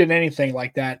if we did anything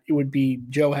like that, it would be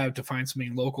Joe had to find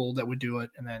something local that would do it,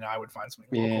 and then I would find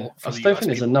something local. I still think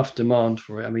there's enough demand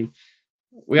for it. I mean,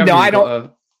 we haven't got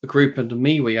a group under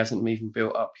MeWe hasn't even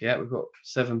built up yet. We've got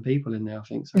 7 people in there, I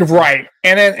think. So. Right,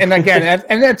 and again,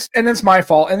 that's my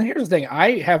fault. And here's the thing: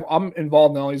 I'm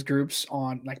involved in all these groups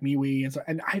on like MeWe,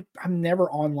 and I'm never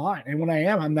online. And when I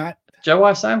am, I'm not. Joe,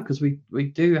 I Sam, because we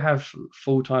do have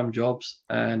full-time jobs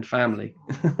and family.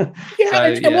 Yeah,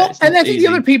 and I think the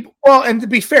other people. Well, and to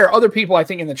be fair, other people I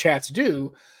think in the chats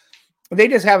do. They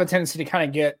just have a tendency to kind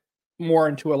of get more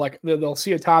into it. Like they'll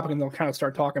see a topic and they'll kind of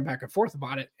start talking back and forth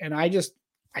about it. And I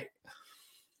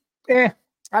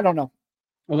don't know.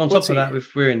 Well, on top of that,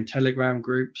 if we're in Telegram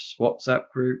groups, WhatsApp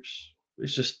groups,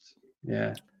 it's just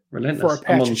relentless. For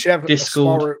a patch,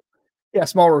 Discord.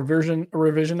 Small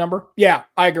revision number. Yeah,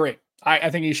 I agree.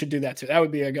 I think you should do that too. That would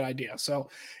be a good idea. So,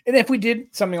 and if we did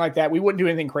something like that, we wouldn't do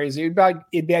anything crazy.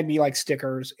 It'd be like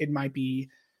stickers. It might be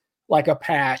like a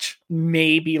patch,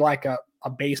 maybe like a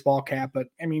baseball cap. But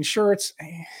I mean, shirts.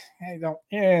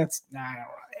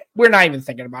 We're not even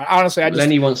thinking about it. Honestly,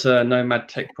 Lenny wants a Nomad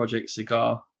Tech Project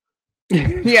cigar.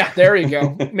 Yeah, there you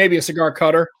go. Maybe a cigar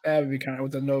cutter. That would be kind of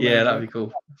with the Nomad. Yeah, that'd be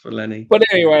cool for Lenny. But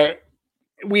anyway,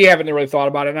 we haven't really thought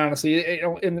about it. Honestly,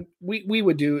 and we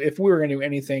would do if we were going to do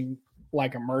anything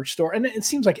like a merch store, and it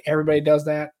seems like everybody does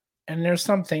that. And there's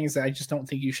some things that I just don't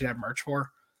think you should have merch for.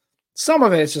 Some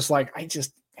of it is just like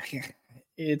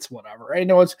it's whatever. I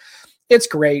know it's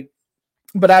great,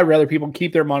 but I'd rather people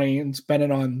keep their money and spend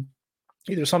it on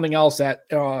either something else that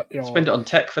spend it on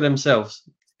tech for themselves.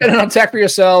 Spend it on tech for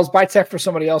yourselves. Buy tech for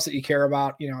somebody else that you care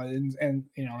about. And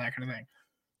that kind of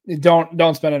thing.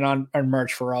 Don't spend it on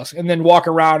merch for us, and then walk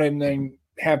around and then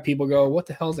have people go, "What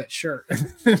the hell is that shirt?"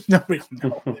 Nobody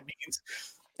knows what it means,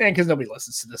 and because nobody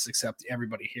listens to this except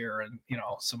everybody here and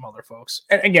some other folks.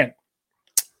 And again,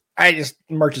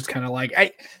 merch is kind of like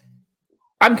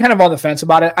I'm kind of on the fence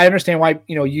about it. I understand why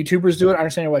YouTubers do it. I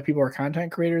understand why people are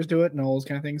content creators do it and all those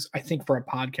kind of things. I think for a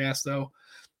podcast though,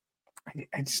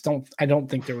 I don't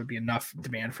think there would be enough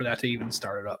demand for that to even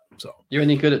start it up. So you're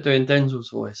any good at doing Denzel's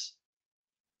voice?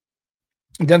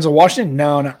 Denzel Washington?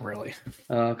 No, not really.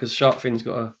 Because Sharkfin's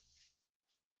got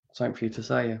something for you to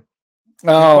say.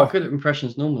 Oh, quite good at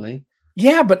impressions normally.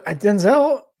 Yeah, but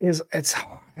Denzel it's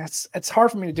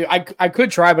hard for me to do. I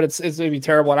could try, but it's gonna be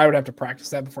terrible, and I would have to practice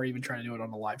that before I even try to do it on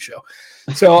the live show.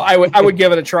 So I would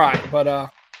give it a try,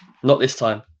 but not this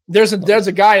time. There's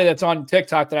a guy that's on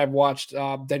TikTok that I've watched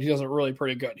that he does it really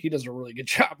pretty good. He does a really good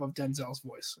job of Denzel's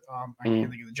voice. I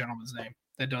can't think of the gentleman's name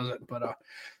that does it, but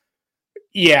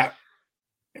yeah.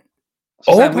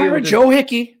 So Pirate Joe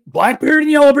Hickey, Blackbeard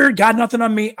and Yellowbeard, got nothing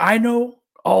on me. I know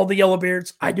all the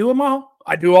Yellowbeards. I do them all.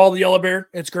 I do all the Yellowbeard.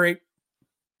 It's great.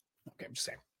 Okay, I'm just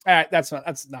saying. All right, that's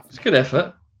enough. It's good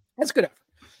effort. That's good effort.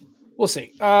 We'll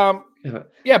see.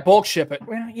 Bulk ship it.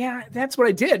 Well, yeah, that's what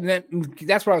I did. And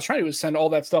that's what I was trying to do, was send all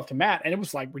that stuff to Matt, and it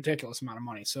was like ridiculous amount of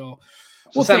money. So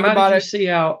we'll think about it.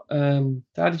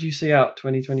 How did you see out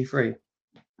 2023?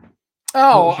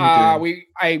 Oh,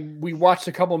 we watched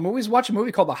a couple of movies. Watched a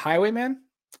movie called The Highwayman.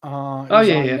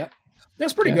 Yeah.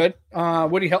 That's pretty good.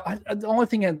 Woody the only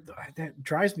thing that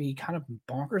drives me kind of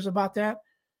bonkers about that,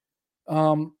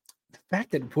 the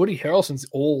fact that Woody Harrelson's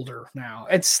older now.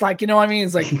 It's like, what I mean?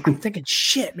 It's like, I'm thinking,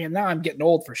 shit, man, now I'm getting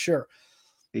old for sure.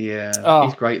 Yeah,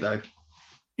 he's great though.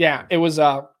 Yeah, it was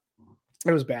bad.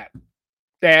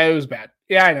 Yeah, it was bad.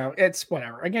 Yeah, I know. It's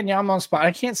whatever. Again, I'm on the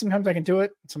spot. Sometimes I can do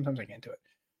it. Sometimes I can't do it.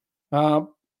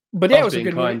 But yeah, it was a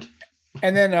good movie.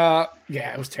 And then,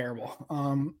 it was terrible.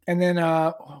 And then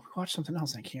watch something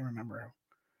else. I can't remember.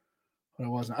 but it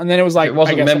wasn't. And then it was like if it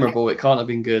wasn't memorable. It can't have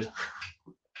been good.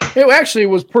 It actually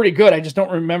was pretty good. I just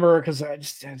don't remember because I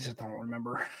just don't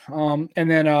remember. And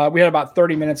then we had about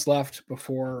 30 minutes left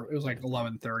before it was like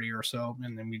 11:30 or so,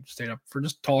 and then we stayed up for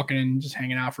just talking and just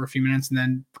hanging out for a few minutes, and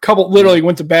then a couple literally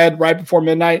went to bed right before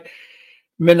midnight.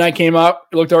 Midnight came up,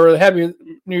 looked over the Happy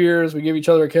New Year's. We gave each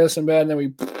other a kiss in bed, and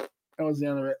then that was the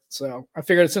end of it. So I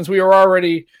figured since we were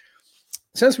already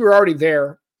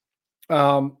there.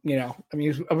 I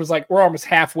mean, I was like, we're almost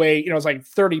halfway. You know, it's like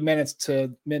 30 minutes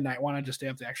to midnight. Why not just stay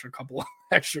up the extra couple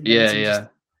extra minutes? Yeah.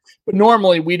 But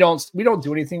normally we don't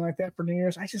do anything like that for New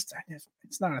Year's.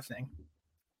 It's not a thing.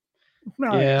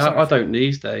 No, I don't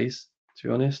these days, to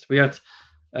be honest. We had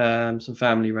some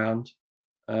family round.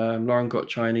 Lauren got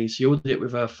Chinese. She ordered it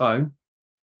with her phone,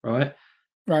 right?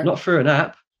 Right. Not through an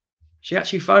app. She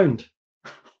actually phoned.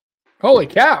 Holy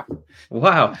cow!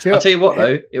 Wow. I'll tell you what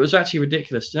though, it was actually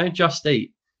ridiculous. You know, Just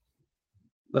Eat.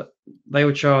 They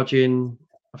were charging,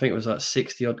 I think it was like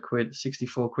 64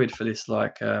 quid for this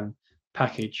like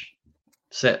package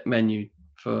set menu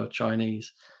for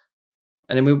Chinese.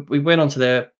 And then we went onto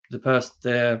their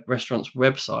restaurant's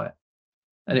website,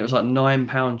 and it was like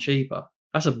 £9 cheaper.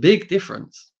 That's a big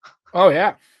difference. Oh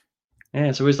yeah.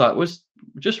 Yeah. So it was like,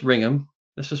 just ring them.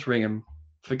 Let's just ring them.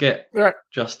 Forget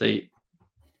Just Eat.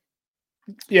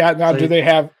 Yeah. Now, do they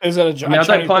have? Is it a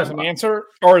Chinese person answer,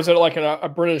 or is it like a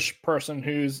British person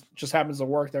who's just happens to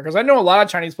work there? Because I know a lot of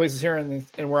Chinese places here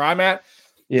and where I'm at,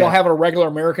 they'll have a regular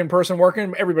American person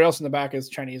working. Everybody else in the back is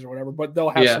Chinese or whatever, but they'll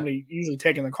have somebody usually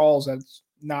taking the calls that's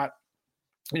not,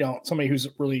 somebody who's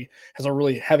really has a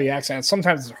really heavy accent.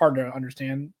 Sometimes it's hard to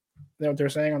understand what they're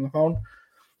saying on the phone.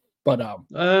 But I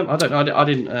don't know.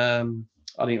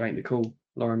 I didn't make the call.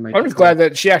 Lauren made. I'm just glad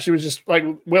that she actually was just like,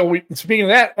 well, speaking of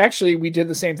that, actually, we did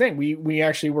the same thing. We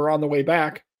actually were on the way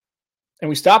back, and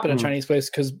we stopped at a Chinese place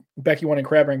because Becky wanted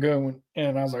crab rangoon,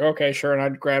 and I was like, okay, sure, and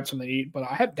I'd grab something to eat. But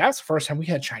that's the first time we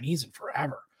had Chinese in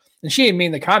forever. And she didn't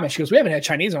mean the comment. She goes, we haven't had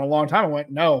Chinese in a long time. I went,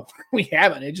 no, we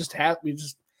haven't.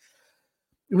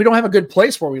 We don't have a good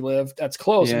place where we live that's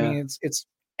close. Yeah. I mean, it's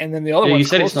and then the other one. You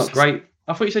said it's not great.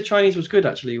 I thought you said Chinese was good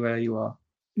actually where you are.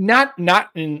 Not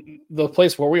in the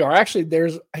place where we are. Actually,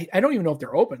 I don't even know if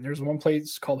they're open. There's one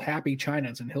place called Happy China.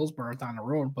 It's in Hillsborough down the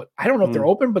road, but I don't know if they're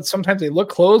open, but sometimes they look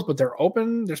closed, but they're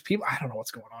open. There's people. I don't know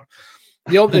what's going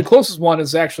on. The closest one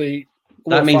is actually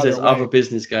that means there's other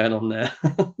business going on there.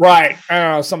 Right. I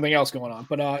don't know, something else going on.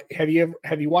 But have you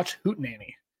watched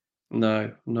Hootenanny?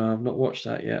 No, I've not watched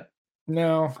that yet.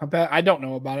 No, I don't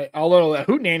know about it. Although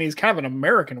Hootenanny is kind of an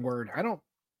American word. At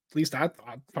least I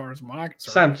thought, as far as my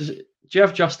concern. Sam, do you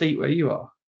have Just Eat where you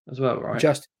are as well, right?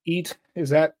 Just Eat, is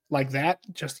that like that?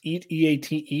 Just Eat,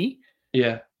 EATE?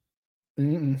 Yeah.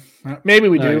 Maybe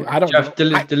we do. I don't know.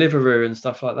 You have Deliveroo and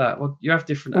stuff like that. Well, you have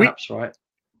different apps, right?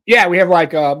 Yeah, we have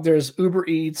like there's Uber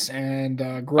Eats and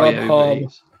Grubhub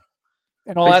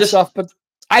and all that stuff. But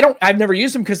I've never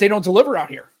used them because they don't deliver out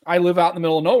here. I live out in the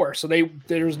middle of nowhere, so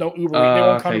there's no Uber. They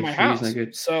won't come to my house.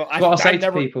 So I say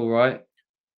to people, right?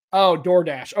 Oh,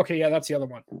 DoorDash. Okay, yeah, that's the other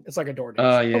one. It's like a DoorDash.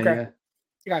 Oh, yeah, okay. Yeah.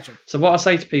 Gotcha. So what I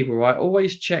say to people, right?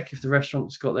 Always check if the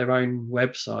restaurant's got their own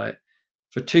website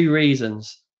for two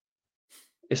reasons.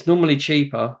 It's normally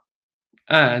cheaper,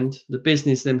 and the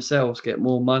business themselves get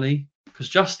more money because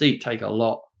Just Eat take a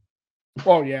lot.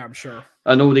 Oh yeah, I'm sure.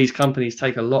 And all these companies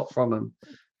take a lot from them.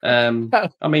 I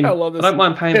mean, I don't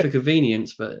mind paying for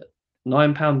convenience, but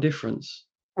 £9 difference.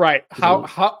 Right.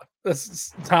 How? This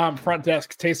is Tom, front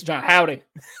desk, Taste of John. Howdy.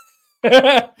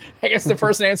 I guess the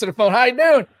person answered the phone. How you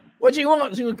doing? What you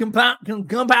want? You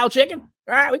compound chicken?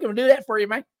 All right, we can do that for you,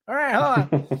 man. All right,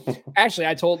 hold on. Actually,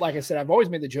 like I said, I've always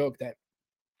made the joke that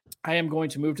I am going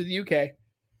to move to the UK.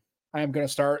 I am going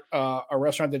to start a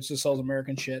restaurant that just sells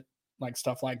American shit, like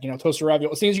stuff like, toasted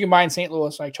ravioli, things you can buy in St.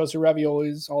 Louis, like toasted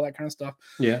raviolis, all that kind of stuff.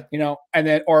 Yeah. And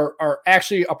then, or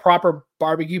actually a proper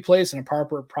barbecue place and a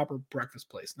proper breakfast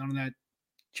place. None of that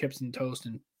chips and toast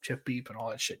and chip beef and all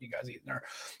that shit you guys eat in there.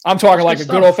 I'm talking like a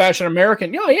good old fashioned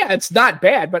American. Yeah, it's not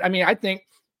bad, but I mean, I think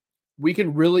we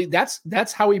can really,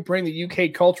 that's how we bring the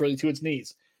UK culturally to its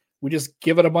knees. We just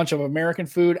give it a bunch of American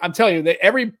food. I'm telling you that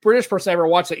every British person I ever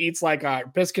watched that eats like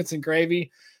biscuits and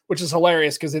gravy, which is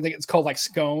hilarious because they think it's called like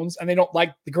scones, and they don't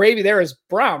like the gravy there is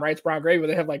brown, right? It's brown gravy, but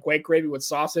they have like white gravy with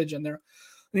sausage, and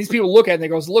these people look at it and they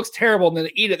go, it looks terrible, and then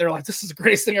they eat it. They're like, this is the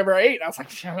greatest thing I ever ate. And I was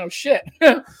like, no shit.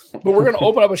 But we're going to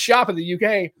open up a shop in the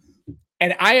UK,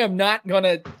 and I'm just going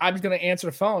to answer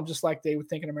the phone just like they would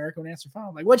think an American would answer the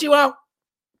phone. Like, what you want?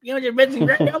 Your bits and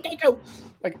gravy? Okay, go.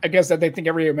 Like, I guess that they think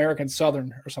every American's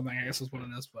Southern or something, I guess is what it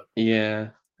is. But yeah.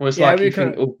 Well, it's like you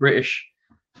think all British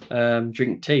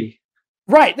drink tea.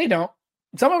 Right, they don't.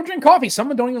 Some of them drink coffee. Some of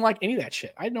them don't even like any of that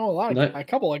shit. I know a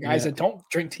couple of guys that don't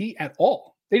drink tea at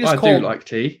all. They just do like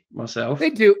tea myself. They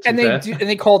do, and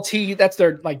they call tea. That's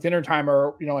their like dinner time,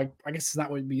 or like I guess that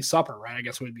would be supper, right? I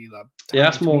guess it would be the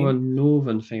that's more of a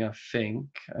northern thing, I think.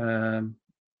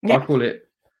 I call it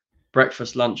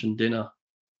breakfast, lunch, and dinner.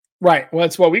 Right. Well,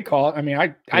 that's what we call it. I mean,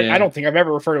 I don't think I've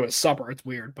ever referred to it as supper. It's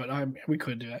weird, but we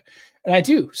could do that, and I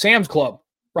do. Sam's Club,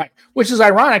 right? Which is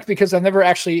ironic because I've never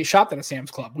actually shopped at a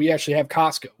Sam's Club. We actually have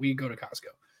Costco. We go to Costco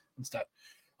instead.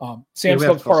 Sam's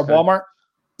Club's part of Walmart.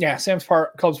 Yeah, Sam's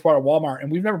Club's part of Walmart,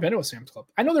 and we've never been to a Sam's Club.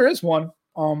 I know there is one,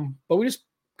 but we just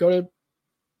go to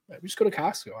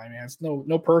Costco. I mean, it's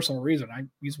no personal reason. I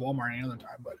use Walmart any other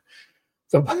time, but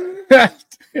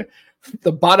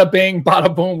the bada bing,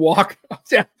 bada boom walk.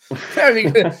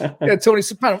 Tony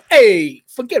Soprano. Hey,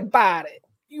 forget about it.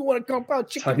 You want to come out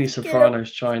chicken? Tony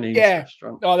Soprano's Chinese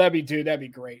restaurant. Oh, that'd be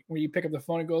great. Where you pick up the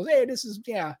phone and goes, hey, this is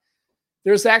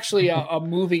There's actually a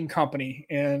moving company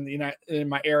in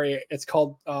my area. It's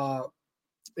called their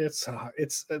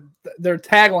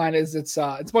tagline is it's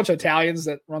a bunch of Italians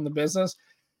that run the business,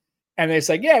 and they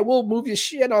say, yeah, we'll move your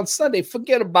shit on Sunday.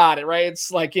 Forget about it, right? It's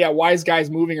like, yeah, wise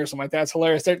guys moving or something like that. It's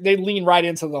hilarious. They lean right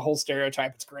into the whole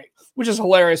stereotype. It's great, which is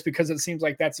hilarious because it seems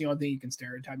like that's the only thing you can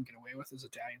stereotype and get away with is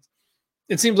Italians.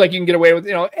 It seems like you can get away with,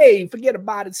 hey, forget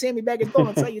about it. Sammy Bag of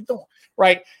Donuts, how you doing?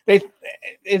 Right?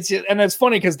 It's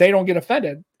funny because they don't get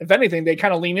offended. If anything, they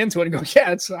kind of lean into it and go,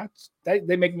 yeah,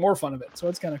 they make more fun of it. So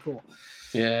it's kind of cool.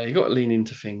 Yeah, you got to lean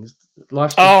into things.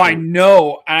 I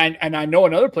know. And I know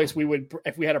another place we would,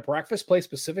 if we had a breakfast place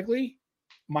specifically,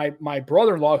 my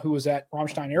brother-in-law, who was at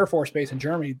Ramstein Air Force Base in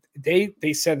Germany,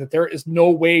 they said that there is no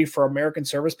way for American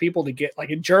service people to get, like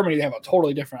in Germany, they have a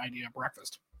totally different idea of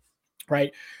breakfast.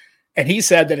 Right? And he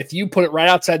said that if you put it right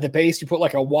outside the base, you put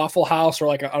like a Waffle House or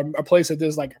like a place that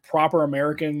does like a proper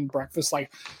American breakfast,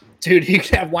 like, dude, you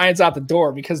can have lines out the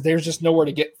door because there's just nowhere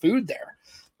to get food there.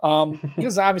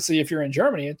 Because obviously, if you're in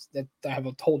Germany, they have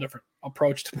a whole different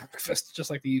approach to breakfast, just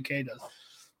like the UK does.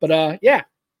 But yeah,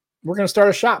 we're gonna start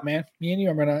a shop, man. Me and you,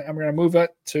 I'm gonna move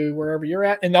it to wherever you're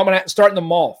at, and I'm gonna start in the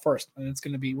mall first, and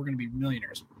we're gonna be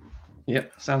millionaires.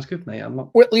 Yep, sounds good, mate.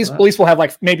 Well, at least we'll have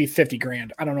like maybe 50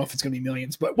 grand. I don't know if it's gonna be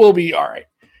millions, but we'll be all right.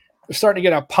 We're starting to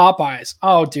get a Popeyes.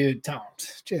 Oh, dude, don't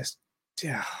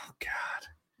oh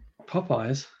god.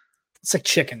 Popeyes. It's like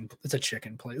chicken. It's a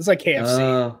chicken place. It's like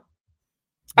KFC.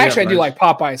 Actually, I do like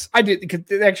Popeyes. I did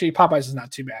because actually Popeyes is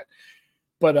not too bad,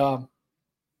 but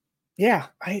yeah.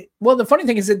 Well, the funny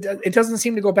thing is it doesn't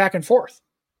seem to go back and forth,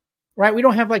 right? We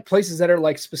don't have like places that are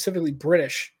like specifically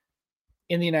British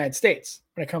in the United States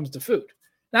when it comes to food.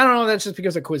 Now, I don't know if that's just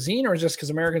because of cuisine or just because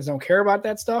Americans don't care about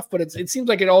that stuff, but it seems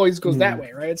like it always goes that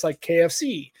way, right? It's like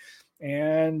KFC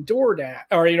and DoorDash,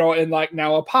 or and like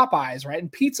now a Popeyes, right?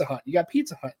 And Pizza Hut. You got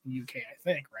Pizza Hut in the UK, I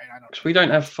think, right? I don't know. We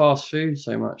don't have fast food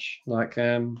so much. Like,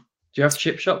 do you have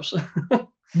chip shops?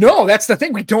 No, that's the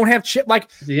thing. We don't have chip. Like,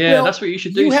 that's what you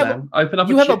should do, Sam. Open up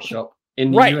a chip shop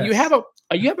in the US.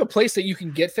 You have a place that you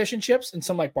can get fish and chips in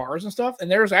some like bars and stuff.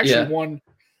 And there's actually one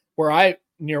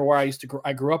near where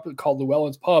I grew up called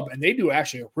Llewellyn's Pub, and they do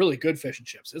actually a really good fish and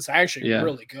chips. It's actually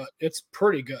really good. It's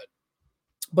pretty good.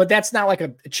 But that's not like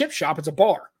a chip shop. It's a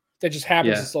bar that just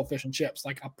happens to sell fish and chips.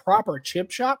 Like a proper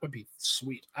chip shop would be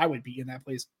sweet. I would be in that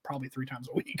place probably 3 times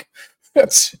a week.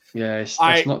 That's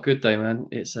not good though, man.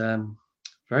 It's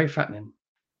very fattening.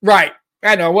 Right.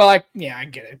 I know. Well, I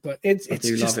get it, but it's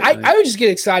just I would just get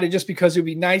excited just because it would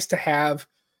be nice to have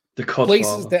the Codfather.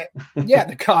 Places that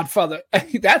the Codfather.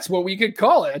 That's what we could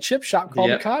call it. A chip shop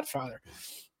called the Codfather.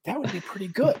 That would be pretty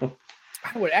good.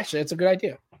 That's a good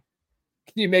idea.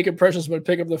 Can you make impressions when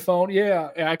pick up the phone? Yeah,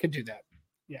 I could do that.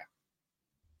 Yeah.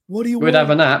 What do you want? We'd have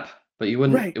an app, but you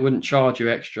wouldn't. Right. It wouldn't charge you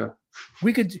extra.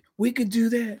 We could do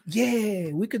that.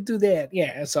 Yeah, we could do that.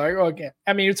 Yeah. So okay.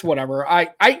 I mean, it's whatever.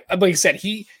 I like I said,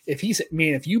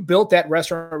 if you built that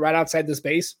restaurant right outside this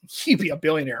base, he'd be a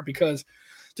billionaire because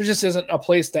there just isn't a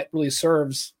place that really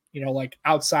serves, like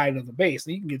outside of the base.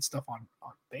 And you can get stuff on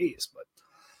base, but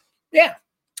yeah.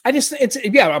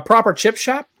 A proper chip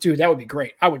shop, dude. That would be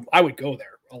great. I would go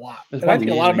there a lot. And I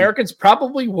think a lot of Americans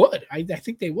probably would. I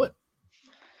think they would.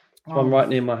 One right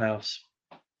near my house.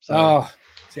 So.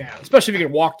 Yeah, especially if you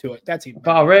can walk to it. That's even.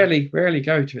 But I rarely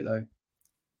go to it though.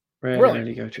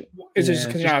 Rarely go to it. Is it just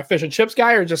because you're not a fish and chips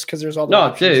guy, or just because there's all the? No,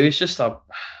 options? I do. It's just I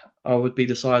would be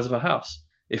the size of a house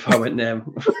if I went there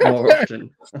more often.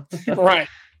 Right.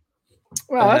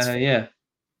 Well, that's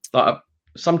Like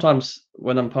sometimes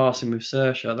when I'm passing with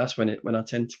Saoirse, that's when I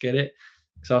tend to get it.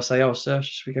 So I'll say, "Oh, Saoirse,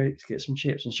 should we go to get some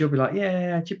chips?" And she'll be like,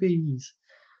 "Yeah, chippies."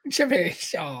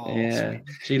 Oh, Yeah, sweet.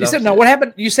 she You loves said, now it. what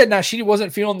happened? You said, now she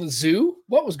wasn't feeling the zoo.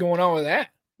 What was going on with that?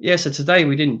 Yeah, so today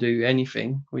we didn't do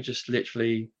anything. We just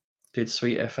literally did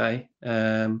Sweet FA.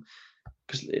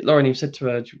 Because Lauren even said to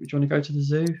her, "Do you want to go to the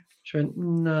zoo?" She went,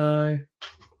 "No."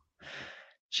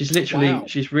 Wow.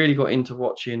 She's really got into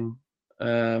watching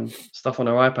stuff on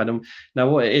her iPad. And now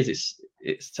what it is,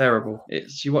 it's terrible.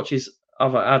 She watches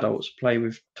other adults play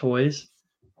with toys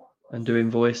and doing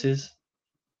voices.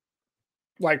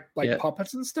 Like Yeah.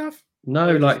 puppets and stuff? No,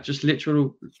 Or like just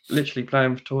literally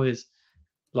playing with toys,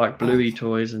 like Bluey Oh.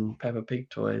 toys and Peppa Pig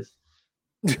toys.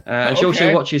 And she also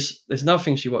Okay. watches. There's another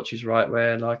thing she watches, right?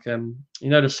 Where like you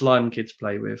know the slime kids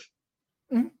play with.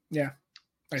 Yeah.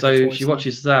 Like the So toy she slime.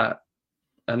 watches that,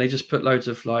 and they just put loads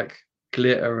of like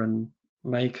glitter and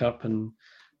makeup and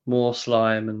more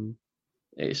slime, and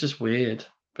it's just weird.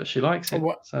 But she likes it.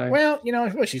 So Well, you know,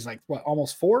 what, she's like, what,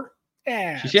 almost 4?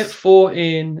 Yeah. she's yet 4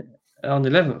 in on the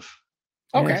 11th.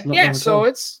 Yeah, Okay. it's not Yeah. long at So all.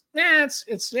 it's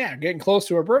getting close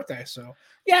to her birthday. So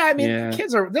yeah, I mean, Yeah.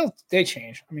 kids they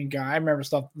change. I mean, God, I remember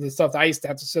the stuff that I used to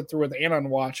have to sit through with Anna and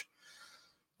watch,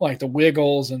 like the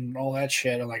Wiggles and all that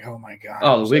shit. I'm like, oh my God.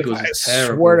 Oh, the Wiggles is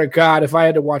terrible. I swear to God, if I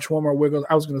had to watch one more Wiggles,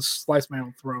 I was gonna slice my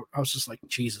own throat. I was just like,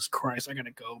 Jesus Christ, I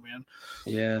gotta go, man.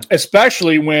 Yeah.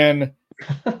 Especially when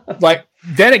like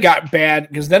then it got bad,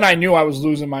 because then I knew I was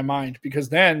losing my mind, because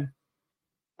then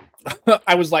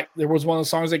I was like, there was one of the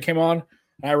songs that came on,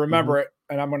 and I remember it,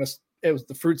 and it was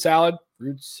the fruit salad,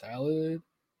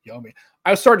 yummy.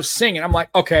 I started singing. I'm like,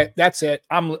 okay, that's it.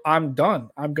 I'm done.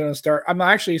 I'm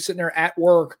actually sitting there at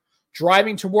work,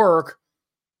 driving to work,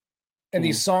 and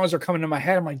these songs are coming to my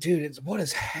head. I'm like, dude, what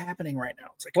is happening right now?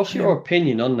 It's like, what's your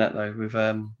opinion on that though, with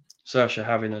Saoirse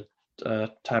having a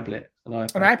tablet, an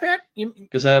iPad? An iPad?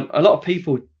 Because a lot of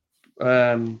people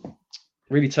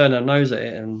really turn their nose at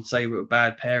it and say we're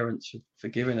bad parents for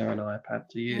giving her an iPad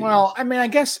to use. Well, I mean, I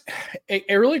guess it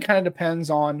really kind of depends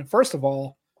on, first of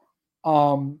all,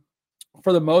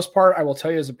 for the most part, I will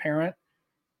tell you as a parent,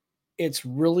 it's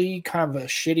really kind of a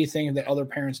shitty thing that other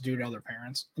parents do to other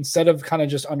parents, instead of kind of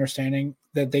just understanding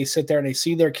that they sit there and they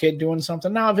see their kid doing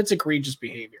something. Now, if it's egregious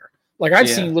behavior, like I've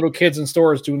seen little kids in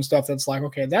stores doing stuff that's like,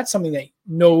 okay, that's something that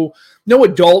no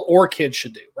adult or kid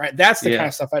should do, right? That's the kind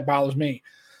of stuff that bothers me.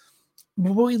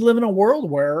 But we live in a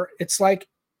world where it's like,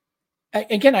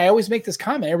 again, I always make this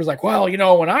comment. Everyone's like, well, you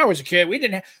know, when I was a kid, we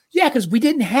didn't have, because we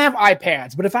didn't have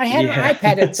iPads. But if I had an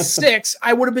iPad at 6,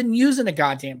 I would have been using a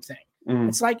goddamn thing.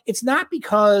 It's like, it's not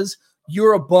because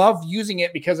you're above using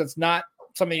it because it's not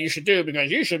something you should do,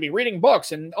 because you should be reading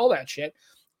books and all that shit.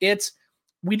 It's,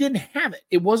 we didn't have it.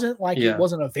 It wasn't like it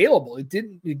wasn't available. It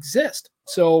didn't exist.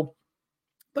 So,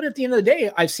 but at the end of the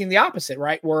day, I've seen the opposite,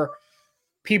 right? Where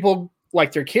people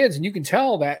like their kids, and you can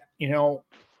tell that, you know,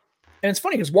 and it's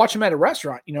funny because watch them at a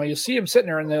restaurant, you know, you see them sitting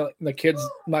there, and the kids,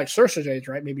 like Saoirse's age,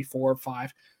 right? Maybe 4 or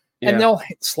 5. And they'll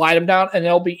slide them down, and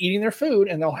they'll be eating their food,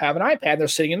 and they'll have an iPad. They're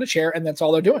sitting in the chair, and that's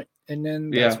all they're doing. And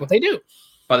then that's what they do.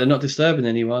 But they're not disturbing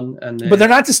anyone. But they're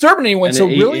not disturbing anyone. So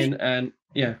really,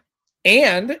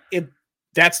 and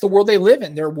that's the world they live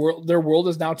in. Their world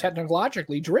is now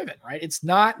technologically driven, right? It's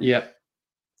not. Yeah.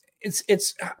 It's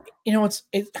you know,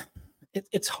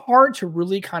 it's hard to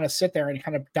really kind of sit there and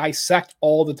kind of dissect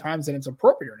all the times that it's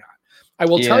appropriate or not. I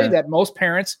will tell you that most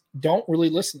parents don't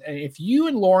really listen. And if you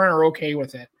and Lauren are okay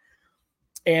with it,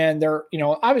 and they're, you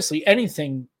know, obviously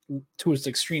anything to its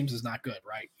extremes is not good,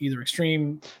 right? Either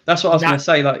extreme. That's what I was going to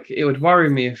say. Like, it would worry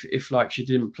me if like she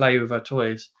didn't play with her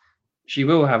toys. She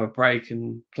will have a break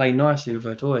and play nicely with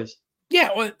her toys. Yeah,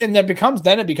 well, and it becomes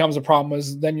a problem.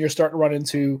 Is then you're starting to run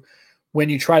into when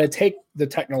you try to take the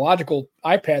technological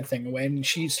iPad thing away, and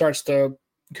she starts to,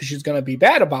 because she's going to be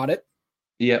bad about it.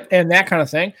 Yeah. And that kind of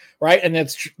thing, right? And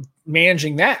that's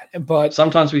managing that. But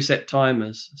sometimes we set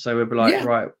timers. So we'll be like,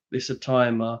 right, this is a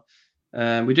timer.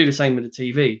 We do the same with the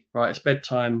TV, right? It's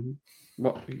bedtime.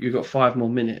 You've got 5 more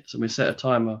minutes, and we set a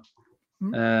timer.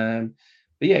 But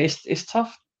yeah, it's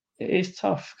tough. It is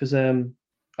tough because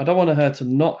I don't want her to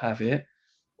not have it.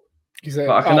 But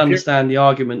I can understand the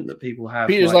argument that people have.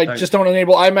 Peter's like, just don't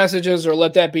enable iMessages, or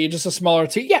let that be just a smaller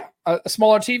TV. Yeah, a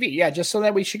smaller TV. Yeah, just so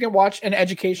that she can watch an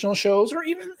educational shows, or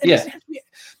even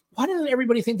why doesn't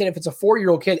everybody think that if it's a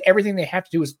 4-year-old kid, everything they have to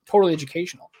do is totally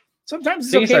educational?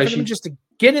 Sometimes it's okay for them just to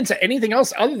get into anything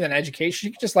else other than education.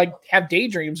 You can just like have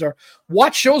daydreams or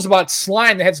watch shows about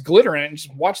slime that has glitter in it and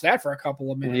just watch that for a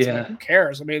couple of minutes. Yeah. Like, who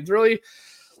cares? I mean, it's really,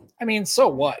 so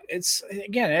what? It's,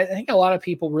 again, I think a lot of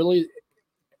people really,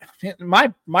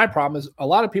 my problem is a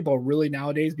lot of people really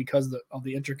nowadays, because of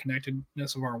the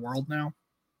interconnectedness of our world now,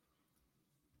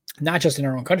 not just in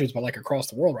our own countries, but like across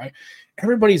the world, right?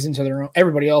 Everybody's into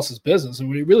everybody else's business, and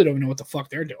we really don't even know what the fuck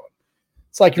they're doing.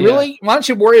 It's like, really, why don't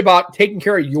you worry about taking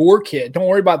care of your kid? Don't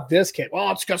worry about this kid.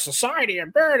 Well, it's because society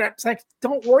and it's like,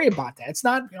 don't worry about that. It's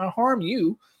not going to harm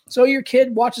you. So your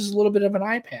kid watches a little bit of an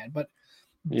iPad, but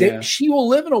she will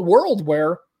live in a world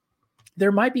where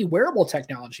there might be wearable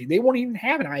technology. They won't even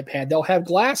have an iPad. They'll have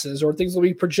glasses or things will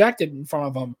be projected in front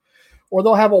of them, or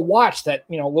they'll have a watch that,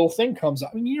 a little thing comes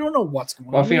up. I mean, you don't know what's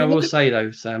going on. I think I will say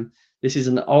though, Sam, this is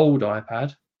an old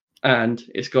iPad, and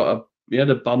it's got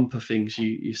the bumper things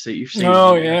you've seen.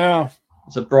 Oh yeah,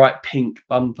 it's a bright pink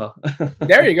bumper.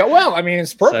 There you go. Well, I mean,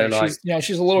 it's perfect. So,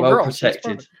 she's a little girl,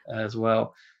 protected as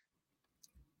well.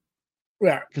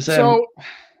 Yeah. Because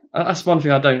that's one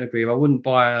thing I don't agree with. I wouldn't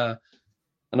buy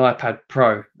an iPad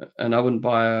Pro, and I wouldn't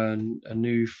buy a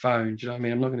new phone. Do you know what I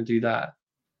mean? I'm not going to do that.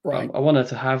 Right. I wanted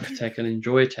to have tech and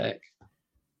enjoy tech.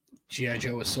 G.I.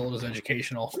 Joe was sold as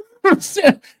educational.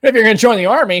 If you're going to join the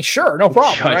army, sure, no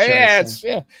problem. Right?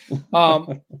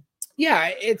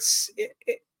 It's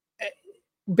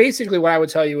basically what I would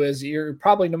tell you is you're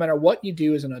probably, no matter what you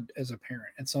do as a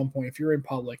parent, at some point, if you're in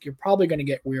public, you're probably going to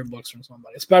get weird looks from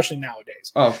somebody, especially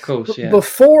nowadays. Oh, of course, yeah.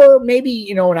 Before, maybe,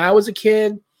 when I was a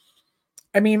kid,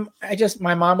 I mean,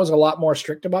 my mom was a lot more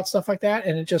strict about stuff like that,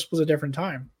 and it just was a different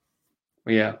time.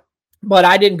 Yeah. But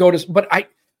I didn't go to,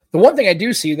 the one thing I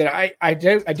do see that I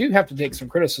do have to take some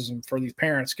criticism for these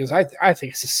parents, because I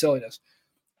think it's a silliness.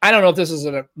 I don't know if this is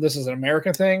an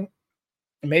American thing.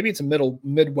 Maybe it's a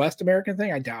Midwest American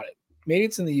thing. I doubt it. Maybe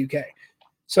it's in the UK.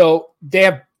 So they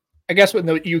have, I guess in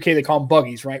the UK they call them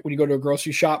buggies, right? When you go to a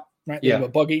grocery shop, right? They have a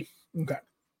buggy. Okay.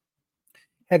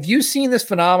 Have you seen this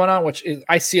phenomenon, which is,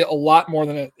 I see it a lot more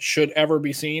than it should ever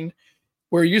be seen,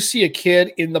 where you see a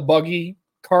kid in the buggy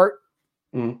cart?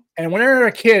 And whenever they're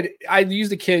a kid, I use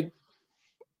the kid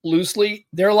loosely,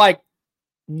 they're like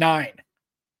 9.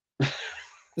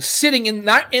 Sitting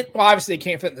well, obviously they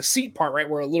can't fit in the seat part, right,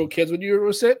 where little kids would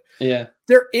usually sit. Yeah.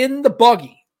 They're in the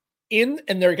buggy, and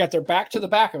they got their back to the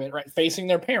back of it, right, facing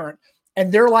their parent, and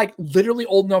they're like literally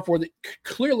old enough where they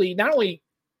clearly not only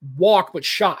walk but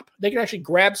shop. They can actually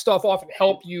grab stuff off and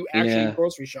help you actually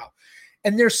grocery shop.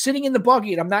 And they're sitting in the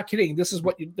buggy, and I'm not kidding. This is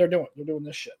what they're doing. They're doing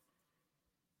this shit.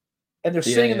 And they're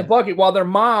sitting in the buggy while their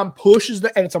mom pushes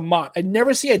and it's a mom. I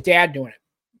never see a dad doing it.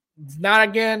 It's not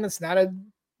a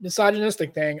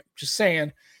misogynistic thing. Just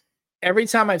saying, every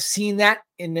time I've seen that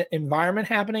in the environment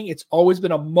happening, it's always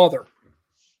been a mother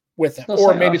with them,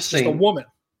 or maybe it's just a woman.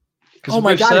 Oh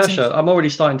my God! Saoirse, I'm already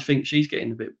starting to think she's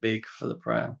getting a bit big for the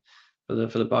pram, for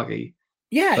the buggy.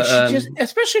 Yeah, but, she just,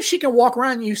 especially if she can walk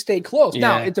around and you stay close.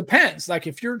 Now it depends. Like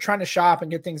if you're trying to shop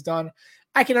and get things done,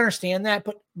 I can understand that,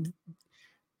 but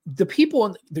the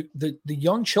people, the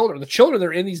young children, the children that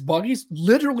are in these buggies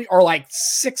literally are like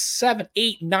 6, 7,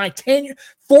 8, 9, 10,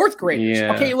 4th graders.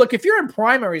 Yeah. Okay, look, if you're in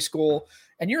primary school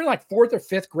and you're in like 4th or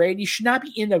 5th grade, you should not be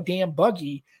in a damn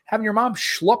buggy having your mom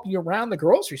schlepp you around the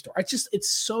grocery store. It's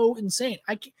so insane.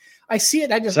 I see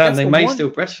it. Sam, they may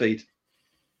still breastfeed.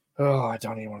 Oh, I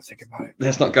don't even want to think about it.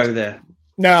 Let's not go there.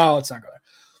 No, let's not go there.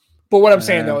 But what I'm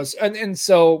saying though is, and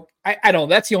so I don't.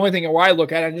 That's the only thing where I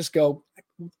look at it and just go.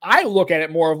 I look at it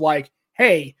more of like,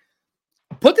 hey,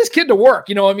 put this kid to work.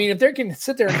 You know what I mean? If they can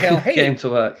sit there and tell, hey, get him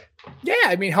to work. Yeah,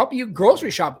 I mean, help you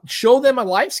grocery shop. Show them a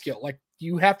life skill. Like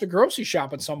you have to grocery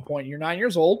shop at some point. You're 9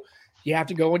 years old. You have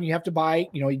to go and you have to buy,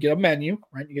 you get a menu,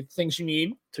 right? You get the things you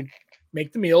need to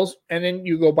make the meals, and then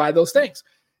you go buy those things.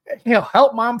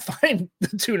 Help mom find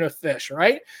the tuna fish,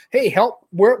 right? Hey, help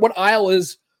what aisle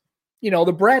is,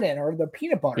 the bread in or the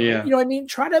peanut butter. Yeah. You know what I mean?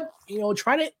 Try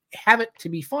to have it to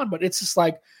be fun, but it's just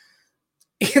like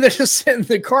they're just sitting in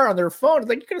the car on their phone. It's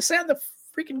like you could have sat in the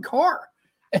freaking car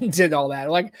and did all that.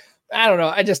 Like, I don't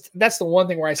know. That's the one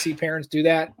thing where I see parents do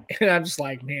that. And I'm just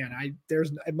like, man,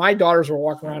 my daughters were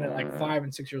walking around at like 5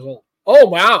 and 6 years old. Oh,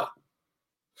 wow.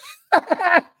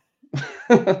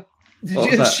 Did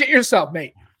you shit yourself,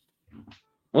 mate?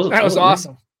 That was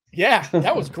awesome. Yeah,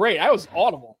 that was great. I was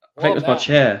audible. I think it was my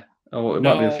chair. Oh, it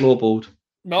might be a floorboard.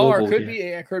 No, or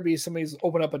it could be somebody's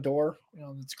opened up a door.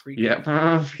 That's creaky.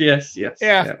 Yeah. Yes.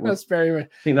 Yeah, that's very. I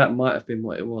think that might have been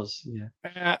what it was.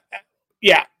 Yeah.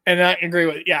 Yeah, and I agree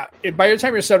with it. Yeah. By the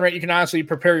time you're 7 or 8, you can honestly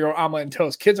prepare your omelet and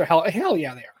toast. Kids are hell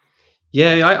yeah, they are.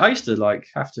 Yeah, I used to I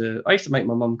used to make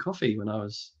my mom coffee when I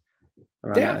was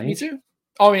around that age. Me too.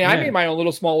 Oh, I made my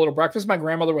own small little breakfast. My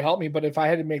grandmother would help me, but if I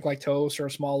had to make like toast or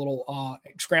a small little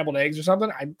scrambled eggs or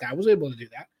something, I was able to do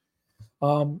that.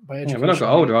 When I got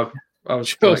older, I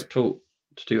was taught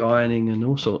to do ironing and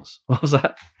all sorts. What was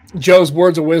that? Joe's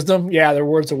words of wisdom. Yeah, they're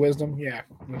words of wisdom. Yeah.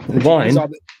 Mine?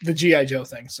 The G.I. Joe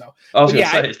thing. So I was going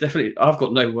to say, it's definitely, I've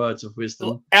got no words of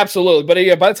wisdom. Absolutely. But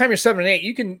yeah, by the time you're 7 and 8,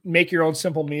 you can make your own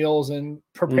simple meals and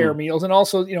prepare meals, and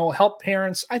also, help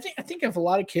parents. I think if a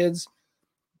lot of kids,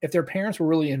 if their parents were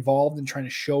really involved in trying to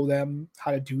show them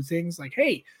how to do things, like,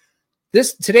 hey,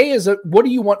 today is what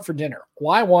do you want for dinner?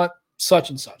 Well, I want such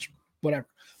and such, whatever.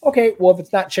 Okay, well, if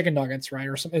it's not chicken nuggets, right,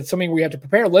 or something, it's something we have to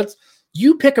prepare.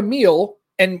 You pick a meal,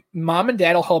 and mom and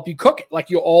dad will help you cook it.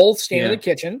 Like, you all stand in the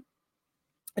kitchen.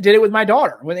 I did it with my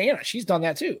daughter, with Anna. She's done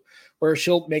that too, where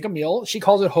she'll make a meal. She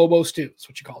calls it hobo stew. That's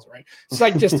what she calls it, right? It's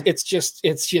like it's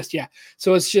just yeah.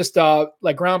 So it's just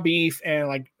like ground beef and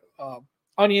like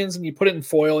onions, and you put it in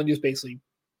foil and you just basically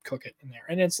cook it in there.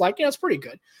 And it's like, it's pretty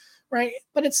good, right?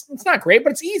 But it's not great,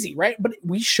 but it's easy, right? But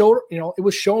we showed, it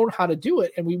was shown how to do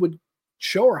it, and we would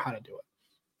show her how to do it,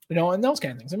 and those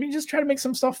kind of things. I mean, just try to make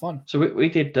some stuff fun. So we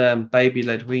did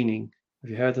baby-led weaning. Have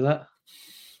you heard of that?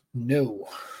 No.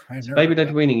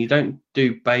 Baby-led weaning, you don't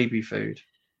do baby food.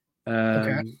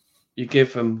 Okay. You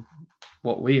give them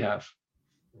what we have.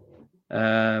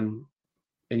 Like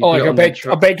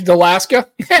a baked Alaska?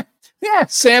 Yeah,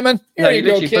 salmon. You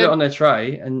literally put it on their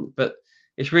tray, but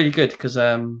it's really good because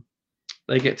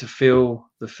they get to feel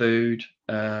the food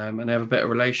and they have a better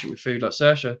relationship with food. Like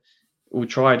Saoirse will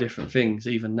try different things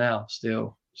even now. She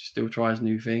still tries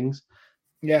new things.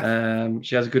 Yeah.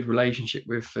 She has a good relationship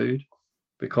with food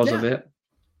because of it.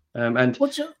 And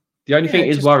the only thing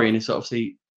is worrying is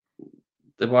obviously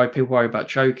why people worry about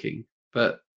choking,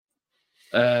 but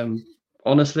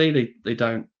honestly, they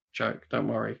don't choke. Don't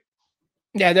worry.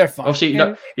 Yeah, they're fine.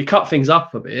 Obviously, you cut things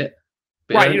up a bit.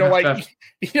 Right, you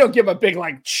don't give them a big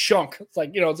chunk. It's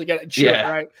like, it's like a chunk,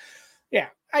 right? Yeah,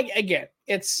 I get it.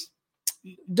 It's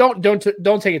don't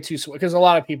take it too sweet, because a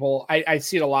lot of people, I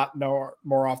see it a lot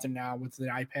more often now with the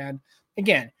iPad.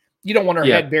 Again, you don't want her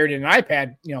head buried in an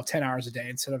iPad, 10 hours a day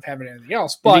instead of having anything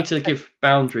else. But you need to give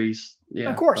boundaries. Yeah,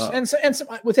 of course. And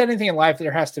with anything in life,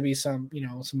 there has to be some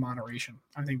moderation.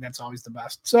 I think that's always the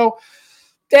best. So,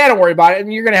 Dad, don't worry about it.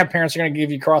 And you're going to have parents who are going to give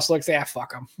you cross looks.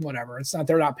 Fuck them. Whatever.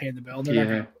 They're not paying the bill.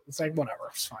 It's like, whatever.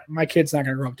 It's fine. My kid's not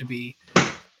going to grow up to be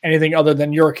anything other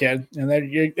than your kid. And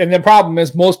the problem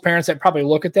is, most parents that probably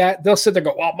look at that, they'll sit there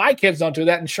and go, well, my kids don't do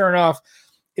that. And sure enough,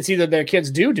 it's either their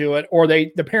kids do it, or the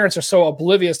parents are so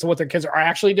oblivious to what their kids are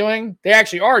actually doing. They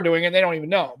actually are doing it. They don't even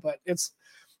know. But it's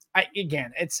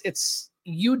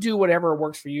you do whatever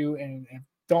works for you, and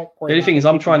don't worry. The only thing is,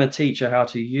 I'm trying to teach her how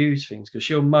to use things, because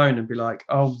she'll moan and be like,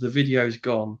 oh, the video's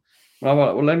gone. And I'm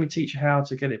like, well, let me teach you how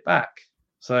to get it back.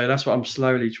 So that's what I'm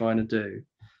slowly trying to do.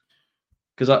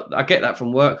 Because I get that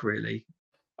from work, really.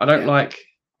 I don't like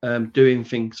doing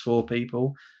things for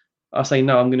people. I say,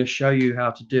 no, I'm going to show you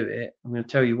how to do it. I'm going to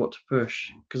tell you what to push,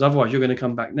 because otherwise you're going to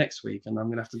come back next week and I'm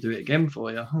going to have to do it again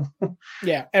for you.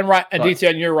 Yeah. And right. Aditya,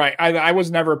 and you're right. I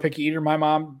was never a picky eater. My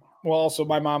mom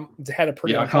had a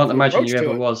pretty, I can't imagine you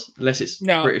ever was, unless it's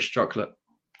British chocolate.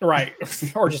 Right.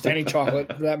 Or just any chocolate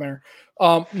for that matter.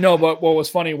 No, but what was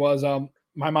funny was,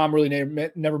 my mom really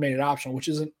never made it optional, which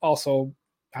isn't also,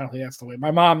 I don't think that's the way.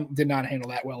 My mom did not handle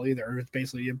that well either. It's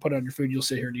basically, you put it on your food, you'll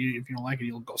sit here and eat it. If you don't like it,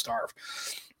 you'll go starve.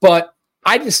 But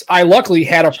I luckily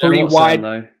had a pretty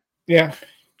wide. Yeah. Do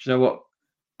you know what?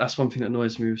 That's one thing that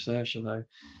annoys me with Saoirse, though.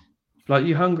 Like,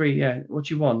 you hungry? Yeah. What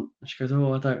do you want? And she goes,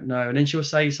 oh, I don't know. And then she'll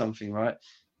say something, right?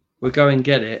 We'll go and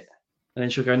get it. And then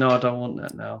she'll go, no, I don't want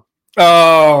that now.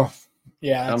 Oh,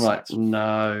 yeah. I'm like,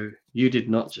 no, you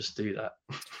did not just do that.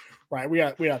 Right. We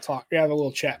got to talk. We have a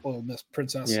little chat, little Miss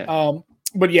Princess. Yeah.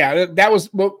 But yeah, that was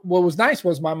what was nice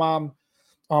was my mom.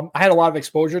 I had a lot of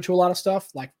exposure to a lot of stuff.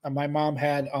 Like, my mom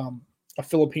had a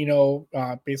Filipino,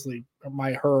 basically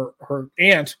her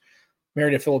aunt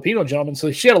married a Filipino gentleman,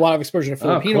 so she had a lot of exposure to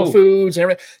Filipino foods and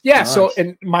everything. Yeah, nice. So,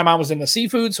 and my mom was into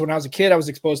seafood, so when I was a kid, I was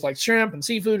exposed to like shrimp and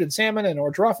seafood and salmon and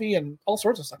hors d'oeuvre and all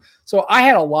sorts of stuff. So I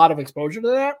had a lot of exposure to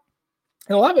that,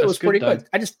 and a lot of it was pretty good.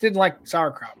 I just didn't like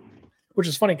sauerkraut, which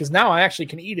is funny because now I actually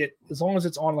can eat it as long as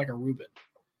it's on like a Reuben.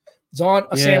 It's on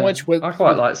a sandwich with, I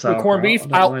quite like with corned beef.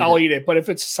 I'll eat it, but if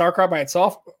it's sauerkraut by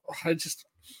itself,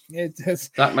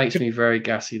 that makes me very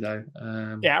gassy though.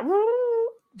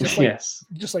 Just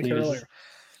like earlier.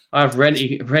 I have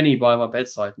Rennie by my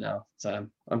bedside now,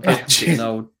 Sam. I'm getting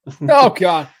old. Oh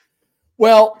God.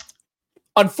 Well,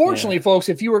 unfortunately, folks,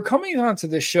 if you were coming onto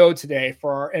this show today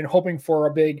and hoping for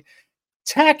a big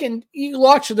tech, and you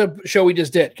watched the show we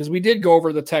just did, because we did go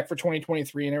over the tech for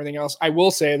 2023 and everything else. I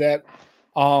will say that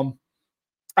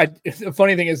the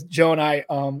funny thing is, Joe and I,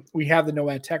 we have the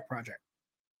Nomad Tech project.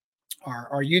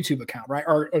 our YouTube account, right?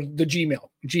 Or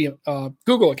the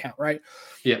Google account, right?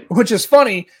 Yeah. Which is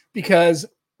funny because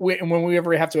when we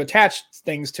ever have to attach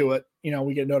things to it,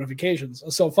 we get notifications.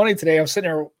 It's so funny today. I was sitting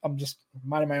there, I'm just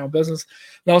minding my own business.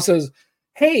 And it says,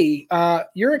 "Hey,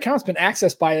 your account's been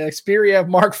accessed by an Xperia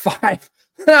Mark V."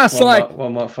 And I was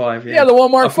One Mark 5. Yeah, the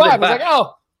one Mark 5. I was like,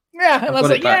 oh, yeah. And I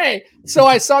was like, yay. So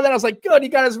I saw that. I was like, good, he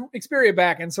got his Xperia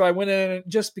back. And so I went in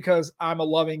just because I'm a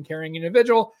loving, caring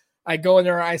individual. I go in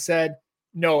there and I said,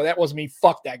 no, that wasn't me.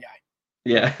 Fuck that guy.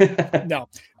 Yeah. No,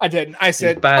 I didn't. I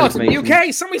said, it's in the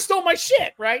UK. Somebody stole my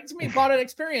shit, right? Somebody bought an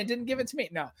Xperia and didn't give it to me.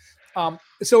 No.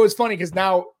 So it's funny because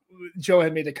now Joe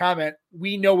had made a comment.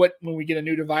 We know when we get a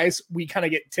new device, we kind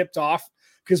of get tipped off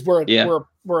because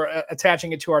we're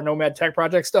attaching it to our Nomad Tech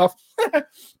Project stuff.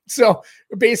 So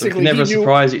basically, we never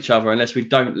surprise each other unless we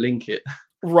don't link it.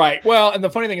 Right. Well, and the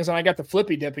funny thing is, when I got the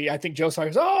Flippy Dippy, I think Joe saw,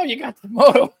 oh, you got the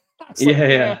Moto.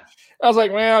 Yeah. I was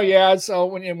like, well, yeah. So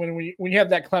when you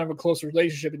have that kind of a close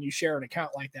relationship and you share an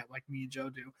account like that, like me and Joe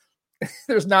do,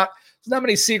 there's not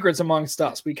many secrets amongst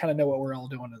us. We kind of know what we're all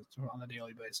doing on a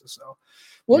daily basis. So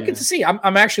we'll get to see.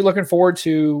 I'm actually looking forward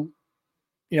to,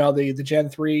 the Gen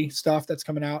 3 stuff that's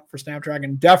coming out for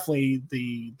Snapdragon. Definitely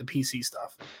the PC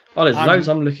stuff. Oh, there's loads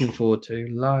I'm looking forward to.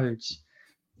 Loads.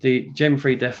 The Gen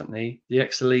 3 definitely. The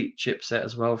X Elite chipset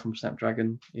as well from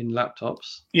Snapdragon in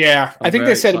laptops. Yeah, I think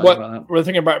they said what we're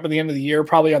thinking about by the end of the year,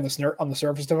 probably on the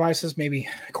Surface devices, maybe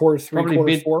quarter 3, probably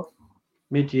quarter 4.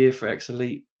 Mid-year for X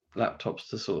Elite laptops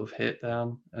to sort of hit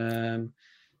down.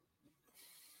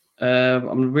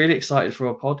 I'm really excited for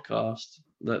a podcast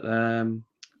that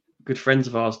good friends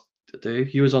of ours do.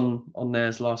 He was on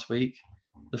theirs last week,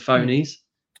 the Phonies.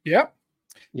 Yep.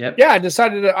 Yep. Yeah, I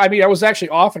decided I was actually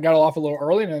off and got off a little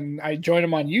early, and I joined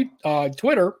them on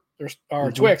Twitter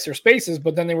or Twix or Spaces,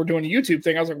 but then they were doing a YouTube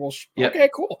thing. I was like, well, okay,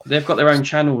 cool. They've got their own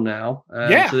channel now.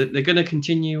 So they're going to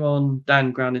continue on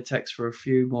Dan Grounded Text for a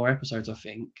few more episodes, I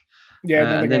think.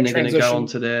 Yeah, and then they're going to go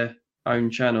onto their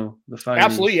own channel, the Phonies.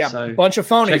 Absolutely, yeah. So bunch of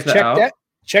Phonies.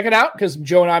 Check it out, because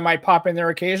Joe and I might pop in there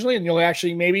occasionally, and you'll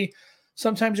actually maybe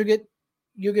sometimes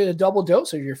you'll get a double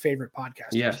dose of your favorite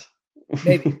podcast. Yes.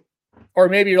 Maybe. Or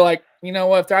maybe you're like, you know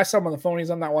what? If there's some on the Phonies,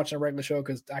 I'm not watching a regular show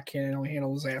because I can't only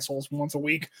handle those assholes once a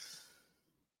week.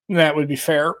 That would be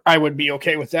fair. I would be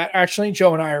okay with that. Actually,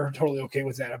 Joe and I are totally okay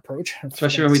with that approach.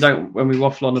 Especially when we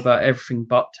waffle on about everything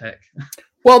but tech.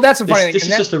 Well, that's the funny thing. This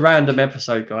is just a random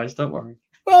episode, guys. Don't worry.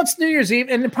 Well, it's New Year's Eve,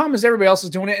 and the problem is everybody else is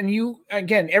doing it.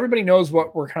 And everybody knows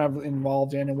what we're kind of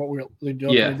involved in and what we're really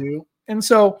doing to do. And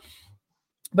so,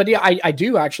 but yeah, I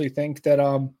do actually think that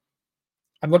I'm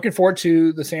looking forward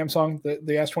to the Samsung,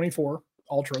 the S24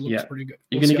 Ultra looks pretty good.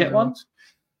 You gonna get one?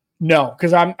 No,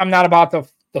 because I'm not about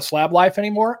the slab life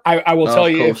anymore. I will tell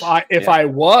you, if I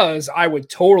was, I would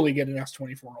totally get an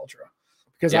S24 Ultra,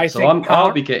 because I think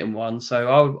I'll be getting one.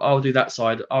 So I'll do that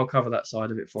side. I'll cover that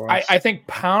side of it for us. I think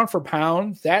pound for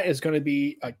pound, that is going to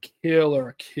be a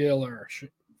killer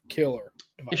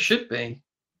device. It should be.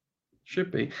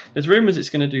 There's rumors it's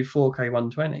going to do 4K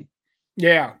 120.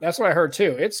 Yeah, that's what I heard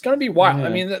too. It's going to be wild. Yeah. I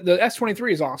mean, the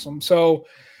S23 is awesome. So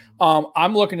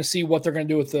I'm looking to see what they're going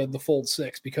to do with the Fold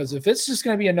 6, because if it's just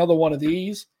going to be another one of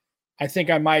these, I think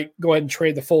I might go ahead and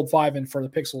trade the Fold 5 in for the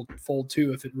Pixel Fold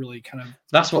 2 if it really kind of.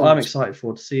 That's what I'm excited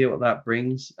for, to see what that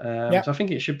brings. So I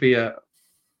think it should be a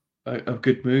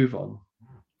good move on.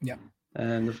 Yeah.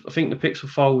 And I think the Pixel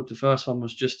Fold, the first one,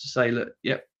 was just to say, look,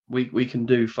 we can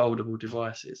do foldable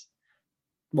devices.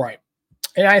 Right.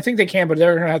 And I think they can, but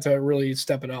they're going to have to really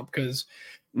step it up, because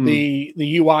the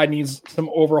UI needs some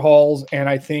overhauls. And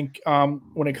I think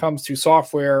when it comes to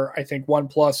software, I think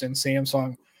OnePlus and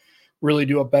Samsung really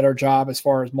do a better job as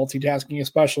far as multitasking,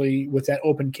 especially with that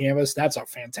open canvas. That's a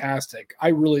fantastic. I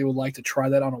really would like to try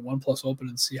that on a OnePlus Open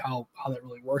and see how that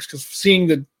really works, because seeing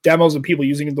the demos of people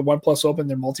using the OnePlus Open,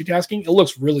 they're multitasking, it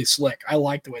looks really slick. I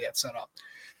like the way that's set up.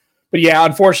 But yeah,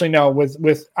 unfortunately, no.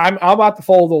 With I'm about the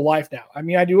foldable life now. I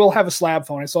mean, will have a slab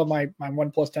phone. I still have my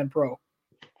OnePlus 10 Pro.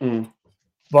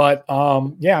 But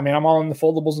yeah, I mean, I'm all in the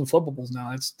foldables and flippables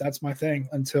now. That's my thing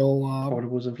until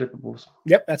foldables and flippables.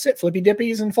 Yep, that's it. Flippy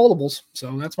dippies and foldables.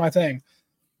 So that's my thing.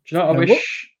 Do you know what I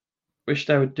wish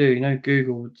they would do?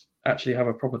 Google would actually have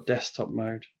a proper desktop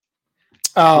mode.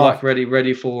 Like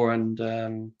ready for and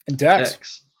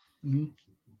DeX. Mm-hmm.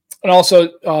 And also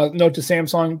note to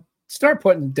Samsung, start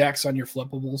putting DeX on your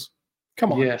flippables.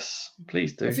 Come on. Yes,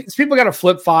 please do. If people got a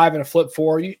Flip 5 and a Flip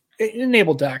 4, you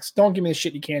enable DeX. Don't give me the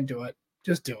shit you can't do it.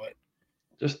 Just do it.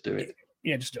 Just do it.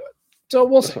 Yeah, just do it. So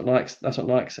we'll see. That's what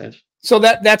Nike said. So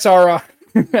that's our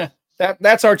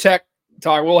that's our tech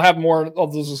talk. We'll have more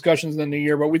of those discussions in the new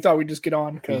year, but we thought we'd just get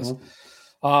on because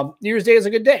New Year's Day is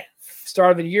a good day.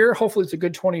 start of the year. Hopefully it's a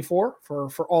good 24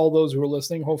 for all those who are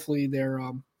listening. Hopefully they're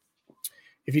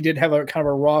if you did have a kind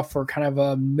of a rough or kind of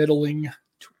a middling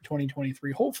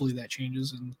 2023, hopefully that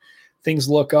changes and things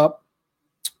look up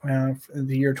for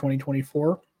the year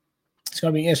 2024. It's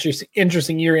going to be an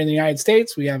interesting year in the United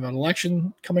States. We have an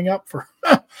election coming up for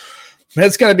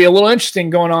it's going to be a little interesting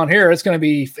going on here. It's going to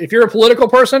be, if you're a political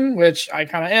person, which I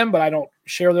kind of am, but I don't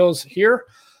share those here.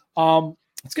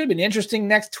 It's going to be an interesting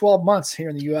next 12 months here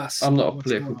in the U.S. I'm not a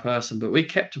political person, but we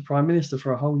kept a prime minister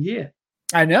for a whole year.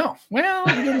 I know. Well,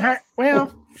 you didn't I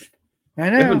know. We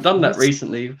haven't done that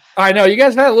recently. I know. You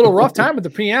guys had a little rough time with the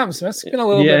PMs. That's been a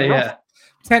little bit rough. Yeah.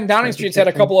 10 Downing Street's had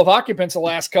a couple of occupants the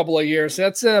last couple of years.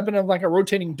 That's been like a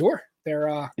rotating door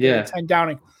there. 10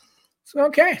 Downing. So,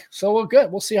 okay. So, well,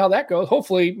 good. We'll see how that goes.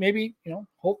 Hopefully, maybe,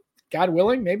 God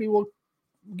willing, maybe we'll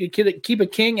keep a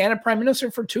king and a prime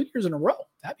minister for 2 years in a row.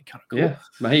 That'd be kind of cool. Yeah,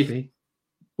 maybe.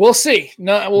 We'll see.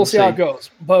 No, we'll see how it goes.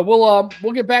 But we'll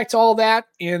get back to all that.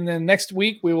 And then next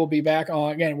week we will be back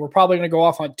on again. We're probably going to go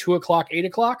off on 2:00,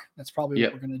 8:00. That's probably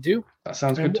what we're going to do. That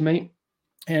sounds good to me.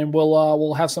 And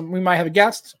we'll have some. We might have a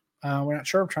guest. We're not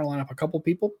sure. I'm trying to line up a couple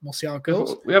people. We'll see how it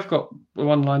goes. We have got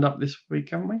one lined up this week,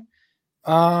 haven't we?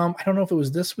 I don't know if it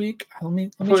was this week. Let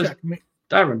me check.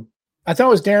 Darren. I thought it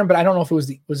was Darren, but I don't know if it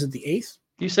was it the 8th?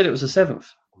 You said it was the 7th.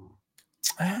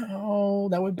 Oh,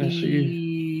 that would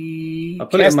be. I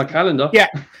put it in my calendar. Yeah,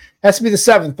 has to be the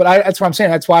 7th. But that's what I'm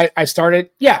saying. That's why I started.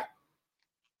 Yeah,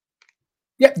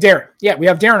 Darren. Yeah, we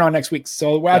have Darren on next week,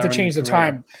 so we'll have to change the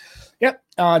time. Yep,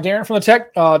 Darren from the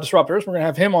Tech Disruptors. We're gonna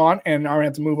have him on, and I'm gonna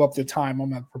have to move up the time. I'm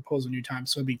gonna propose a new time,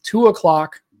 so it'll be 2:00,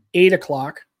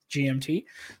 8:00 GMT.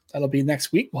 That'll be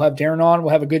next week. We'll have Darren on.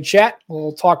 We'll have a good chat.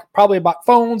 We'll talk probably about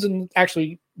phones and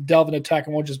actually delve into tech,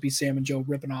 and won't just be Sam and Joe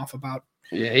ripping off about.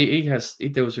 Yeah, he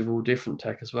deals with all different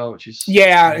tech as well, which is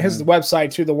his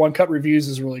website too. The One Cut Reviews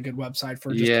is a really good website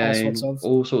for just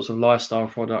all sorts of lifestyle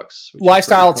products,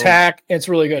 lifestyle tech. It's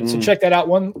really good. So check that out.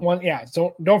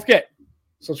 Don't forget,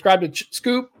 subscribe to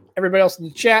Scoop. Everybody else in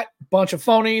the chat, bunch of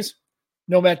phonies.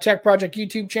 Nomad Tech Project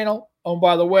YouTube channel. Oh,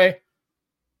 by the way,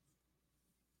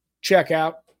 check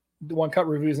out the One Cut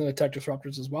Reviews and the Tech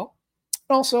Disruptors as well.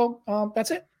 Also,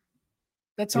 that's it.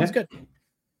 That sounds good.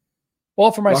 Well,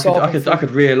 for myself, I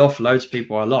could reel off loads of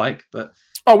people I like, but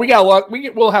we got a lot.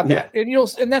 We'll have that,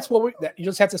 and that's what you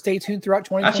just have to stay tuned throughout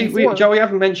 2024. Actually, Joe, we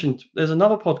haven't mentioned. There's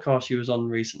another podcast you was on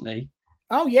recently.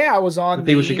 Oh yeah, I was on.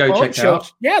 People should go check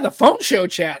out. Yeah, the phone show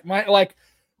chat.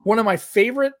 One of my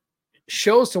favorite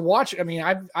shows to watch. I mean,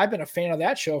 I've been a fan of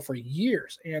that show for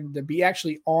years, and to be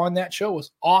actually on that show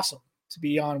was awesome. To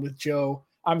be on with Joe,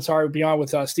 be on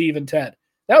with Steve and Ted.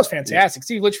 That was fantastic.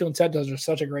 Steve Litchfield and Ted does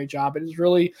such a great job. It is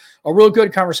really a real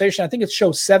good conversation. I think it's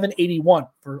show 781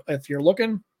 for if you're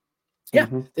looking. Yeah,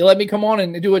 they let me come on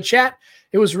and do a chat.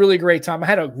 It was really great time. I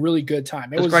had a really good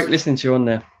time. It was great listening to you on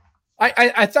there.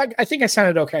 I think I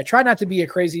sounded okay. I try not to be a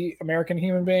crazy American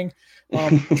human being.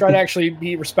 Try to actually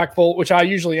be respectful, which I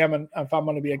usually am if I'm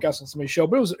going to be a guest on somebody's show.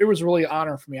 But it was really an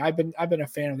honor for me. I've been a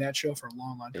fan of that show for a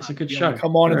long time. It's a good show.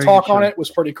 Come on and talk on it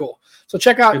was pretty cool. So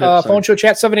check out Phone Show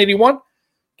Chat 781.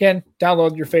 Again,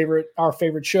 download our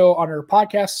favorite show on our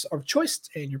podcasts of choice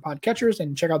and your podcatchers,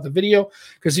 and check out the video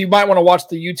because you might want to watch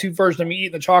the YouTube version of me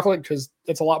eating the chocolate because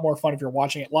it's a lot more fun if you're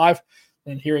watching it live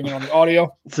than hearing it on the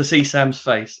audio. To see Sam's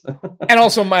face, and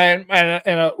also and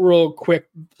a real quick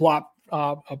plop.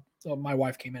 My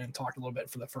wife came in and talked a little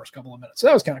bit for the first couple of minutes, so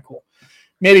that was kind of cool.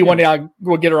 Maybe one day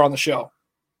we'll get her on the show.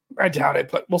 I doubt it,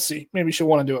 but we'll see. Maybe she'll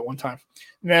want to do it one time,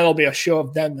 and that'll be a show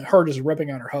of her just ripping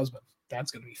on her husband. That's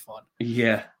going to be fun.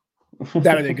 Yeah.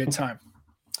 That'll be a good time.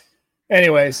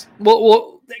 Anyways,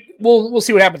 we'll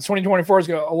see what happens. 2024 is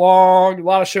going to a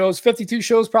lot of shows, 52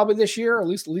 shows probably this year, at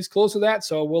least close to that.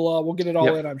 So we'll get it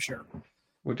all in, I'm sure.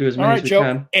 We'll do as many as we Joe,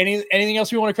 can. Anything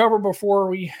else we want to cover before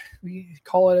we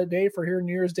call it a day for here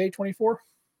New Year's Day 24?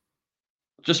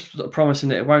 Just promising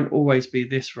that it won't always be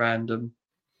this random.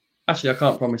 Actually, I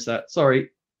can't promise that. Sorry.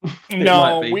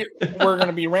 No, we're going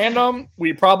to be random.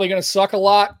 We're probably going to suck a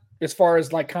lot. As far as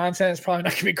content, it's probably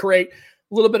not going to be great. A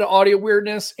little bit of audio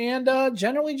weirdness, and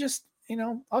generally just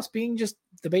us being just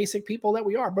the basic people that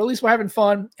we are. But at least we're having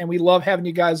fun, and we love having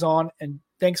you guys on. And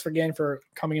thanks again for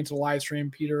coming into the live stream,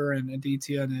 Peter and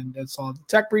Aditya and saw the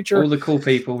Tech Breacher, all the cool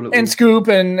people, and Scoop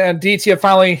and Aditya.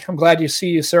 Finally, I'm glad to see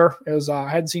you, sir. It was I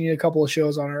hadn't seen you a couple of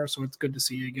shows on her, so it's good to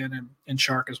see you again, and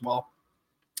Shark as well.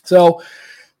 So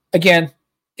again,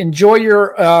 enjoy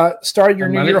your start of your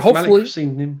new year. Hopefully, I've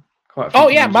seen him.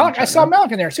 Malik. I saw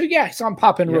Malik in there too. Yeah, I saw him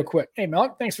pop in real quick. Hey,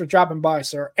 Malik, thanks for dropping by,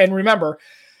 sir. And remember,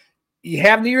 you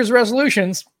have New Year's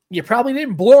resolutions. You probably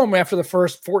didn't blow them after the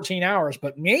first 14 hours,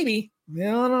 but maybe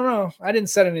Yeah, I don't know. I didn't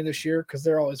set any this year because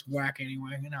they're always whack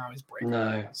anyway, and I always break.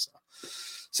 No.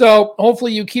 So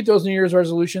hopefully you keep those New Year's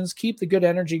resolutions. Keep the good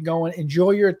energy going.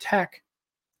 Enjoy your tech.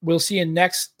 We'll see you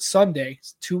next Sunday,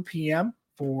 2 p.m.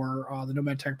 for the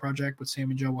Nomad Tech Project with Sam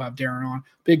and Joe. We'll have Darren on.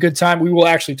 Be a good time. We will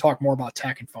actually talk more about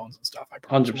tech and phones and stuff.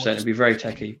 100%. It'll be very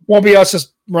techy. Won't be us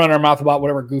just running our mouth about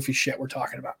whatever goofy shit we're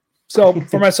talking about. So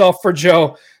for myself, for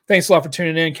Joe, thanks a lot for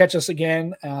tuning in. Catch us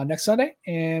again next Sunday.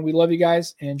 And we love you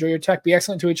guys. Enjoy your tech. Be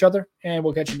excellent to each other. And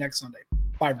we'll catch you next Sunday.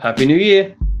 Bye. Happy New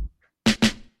Year.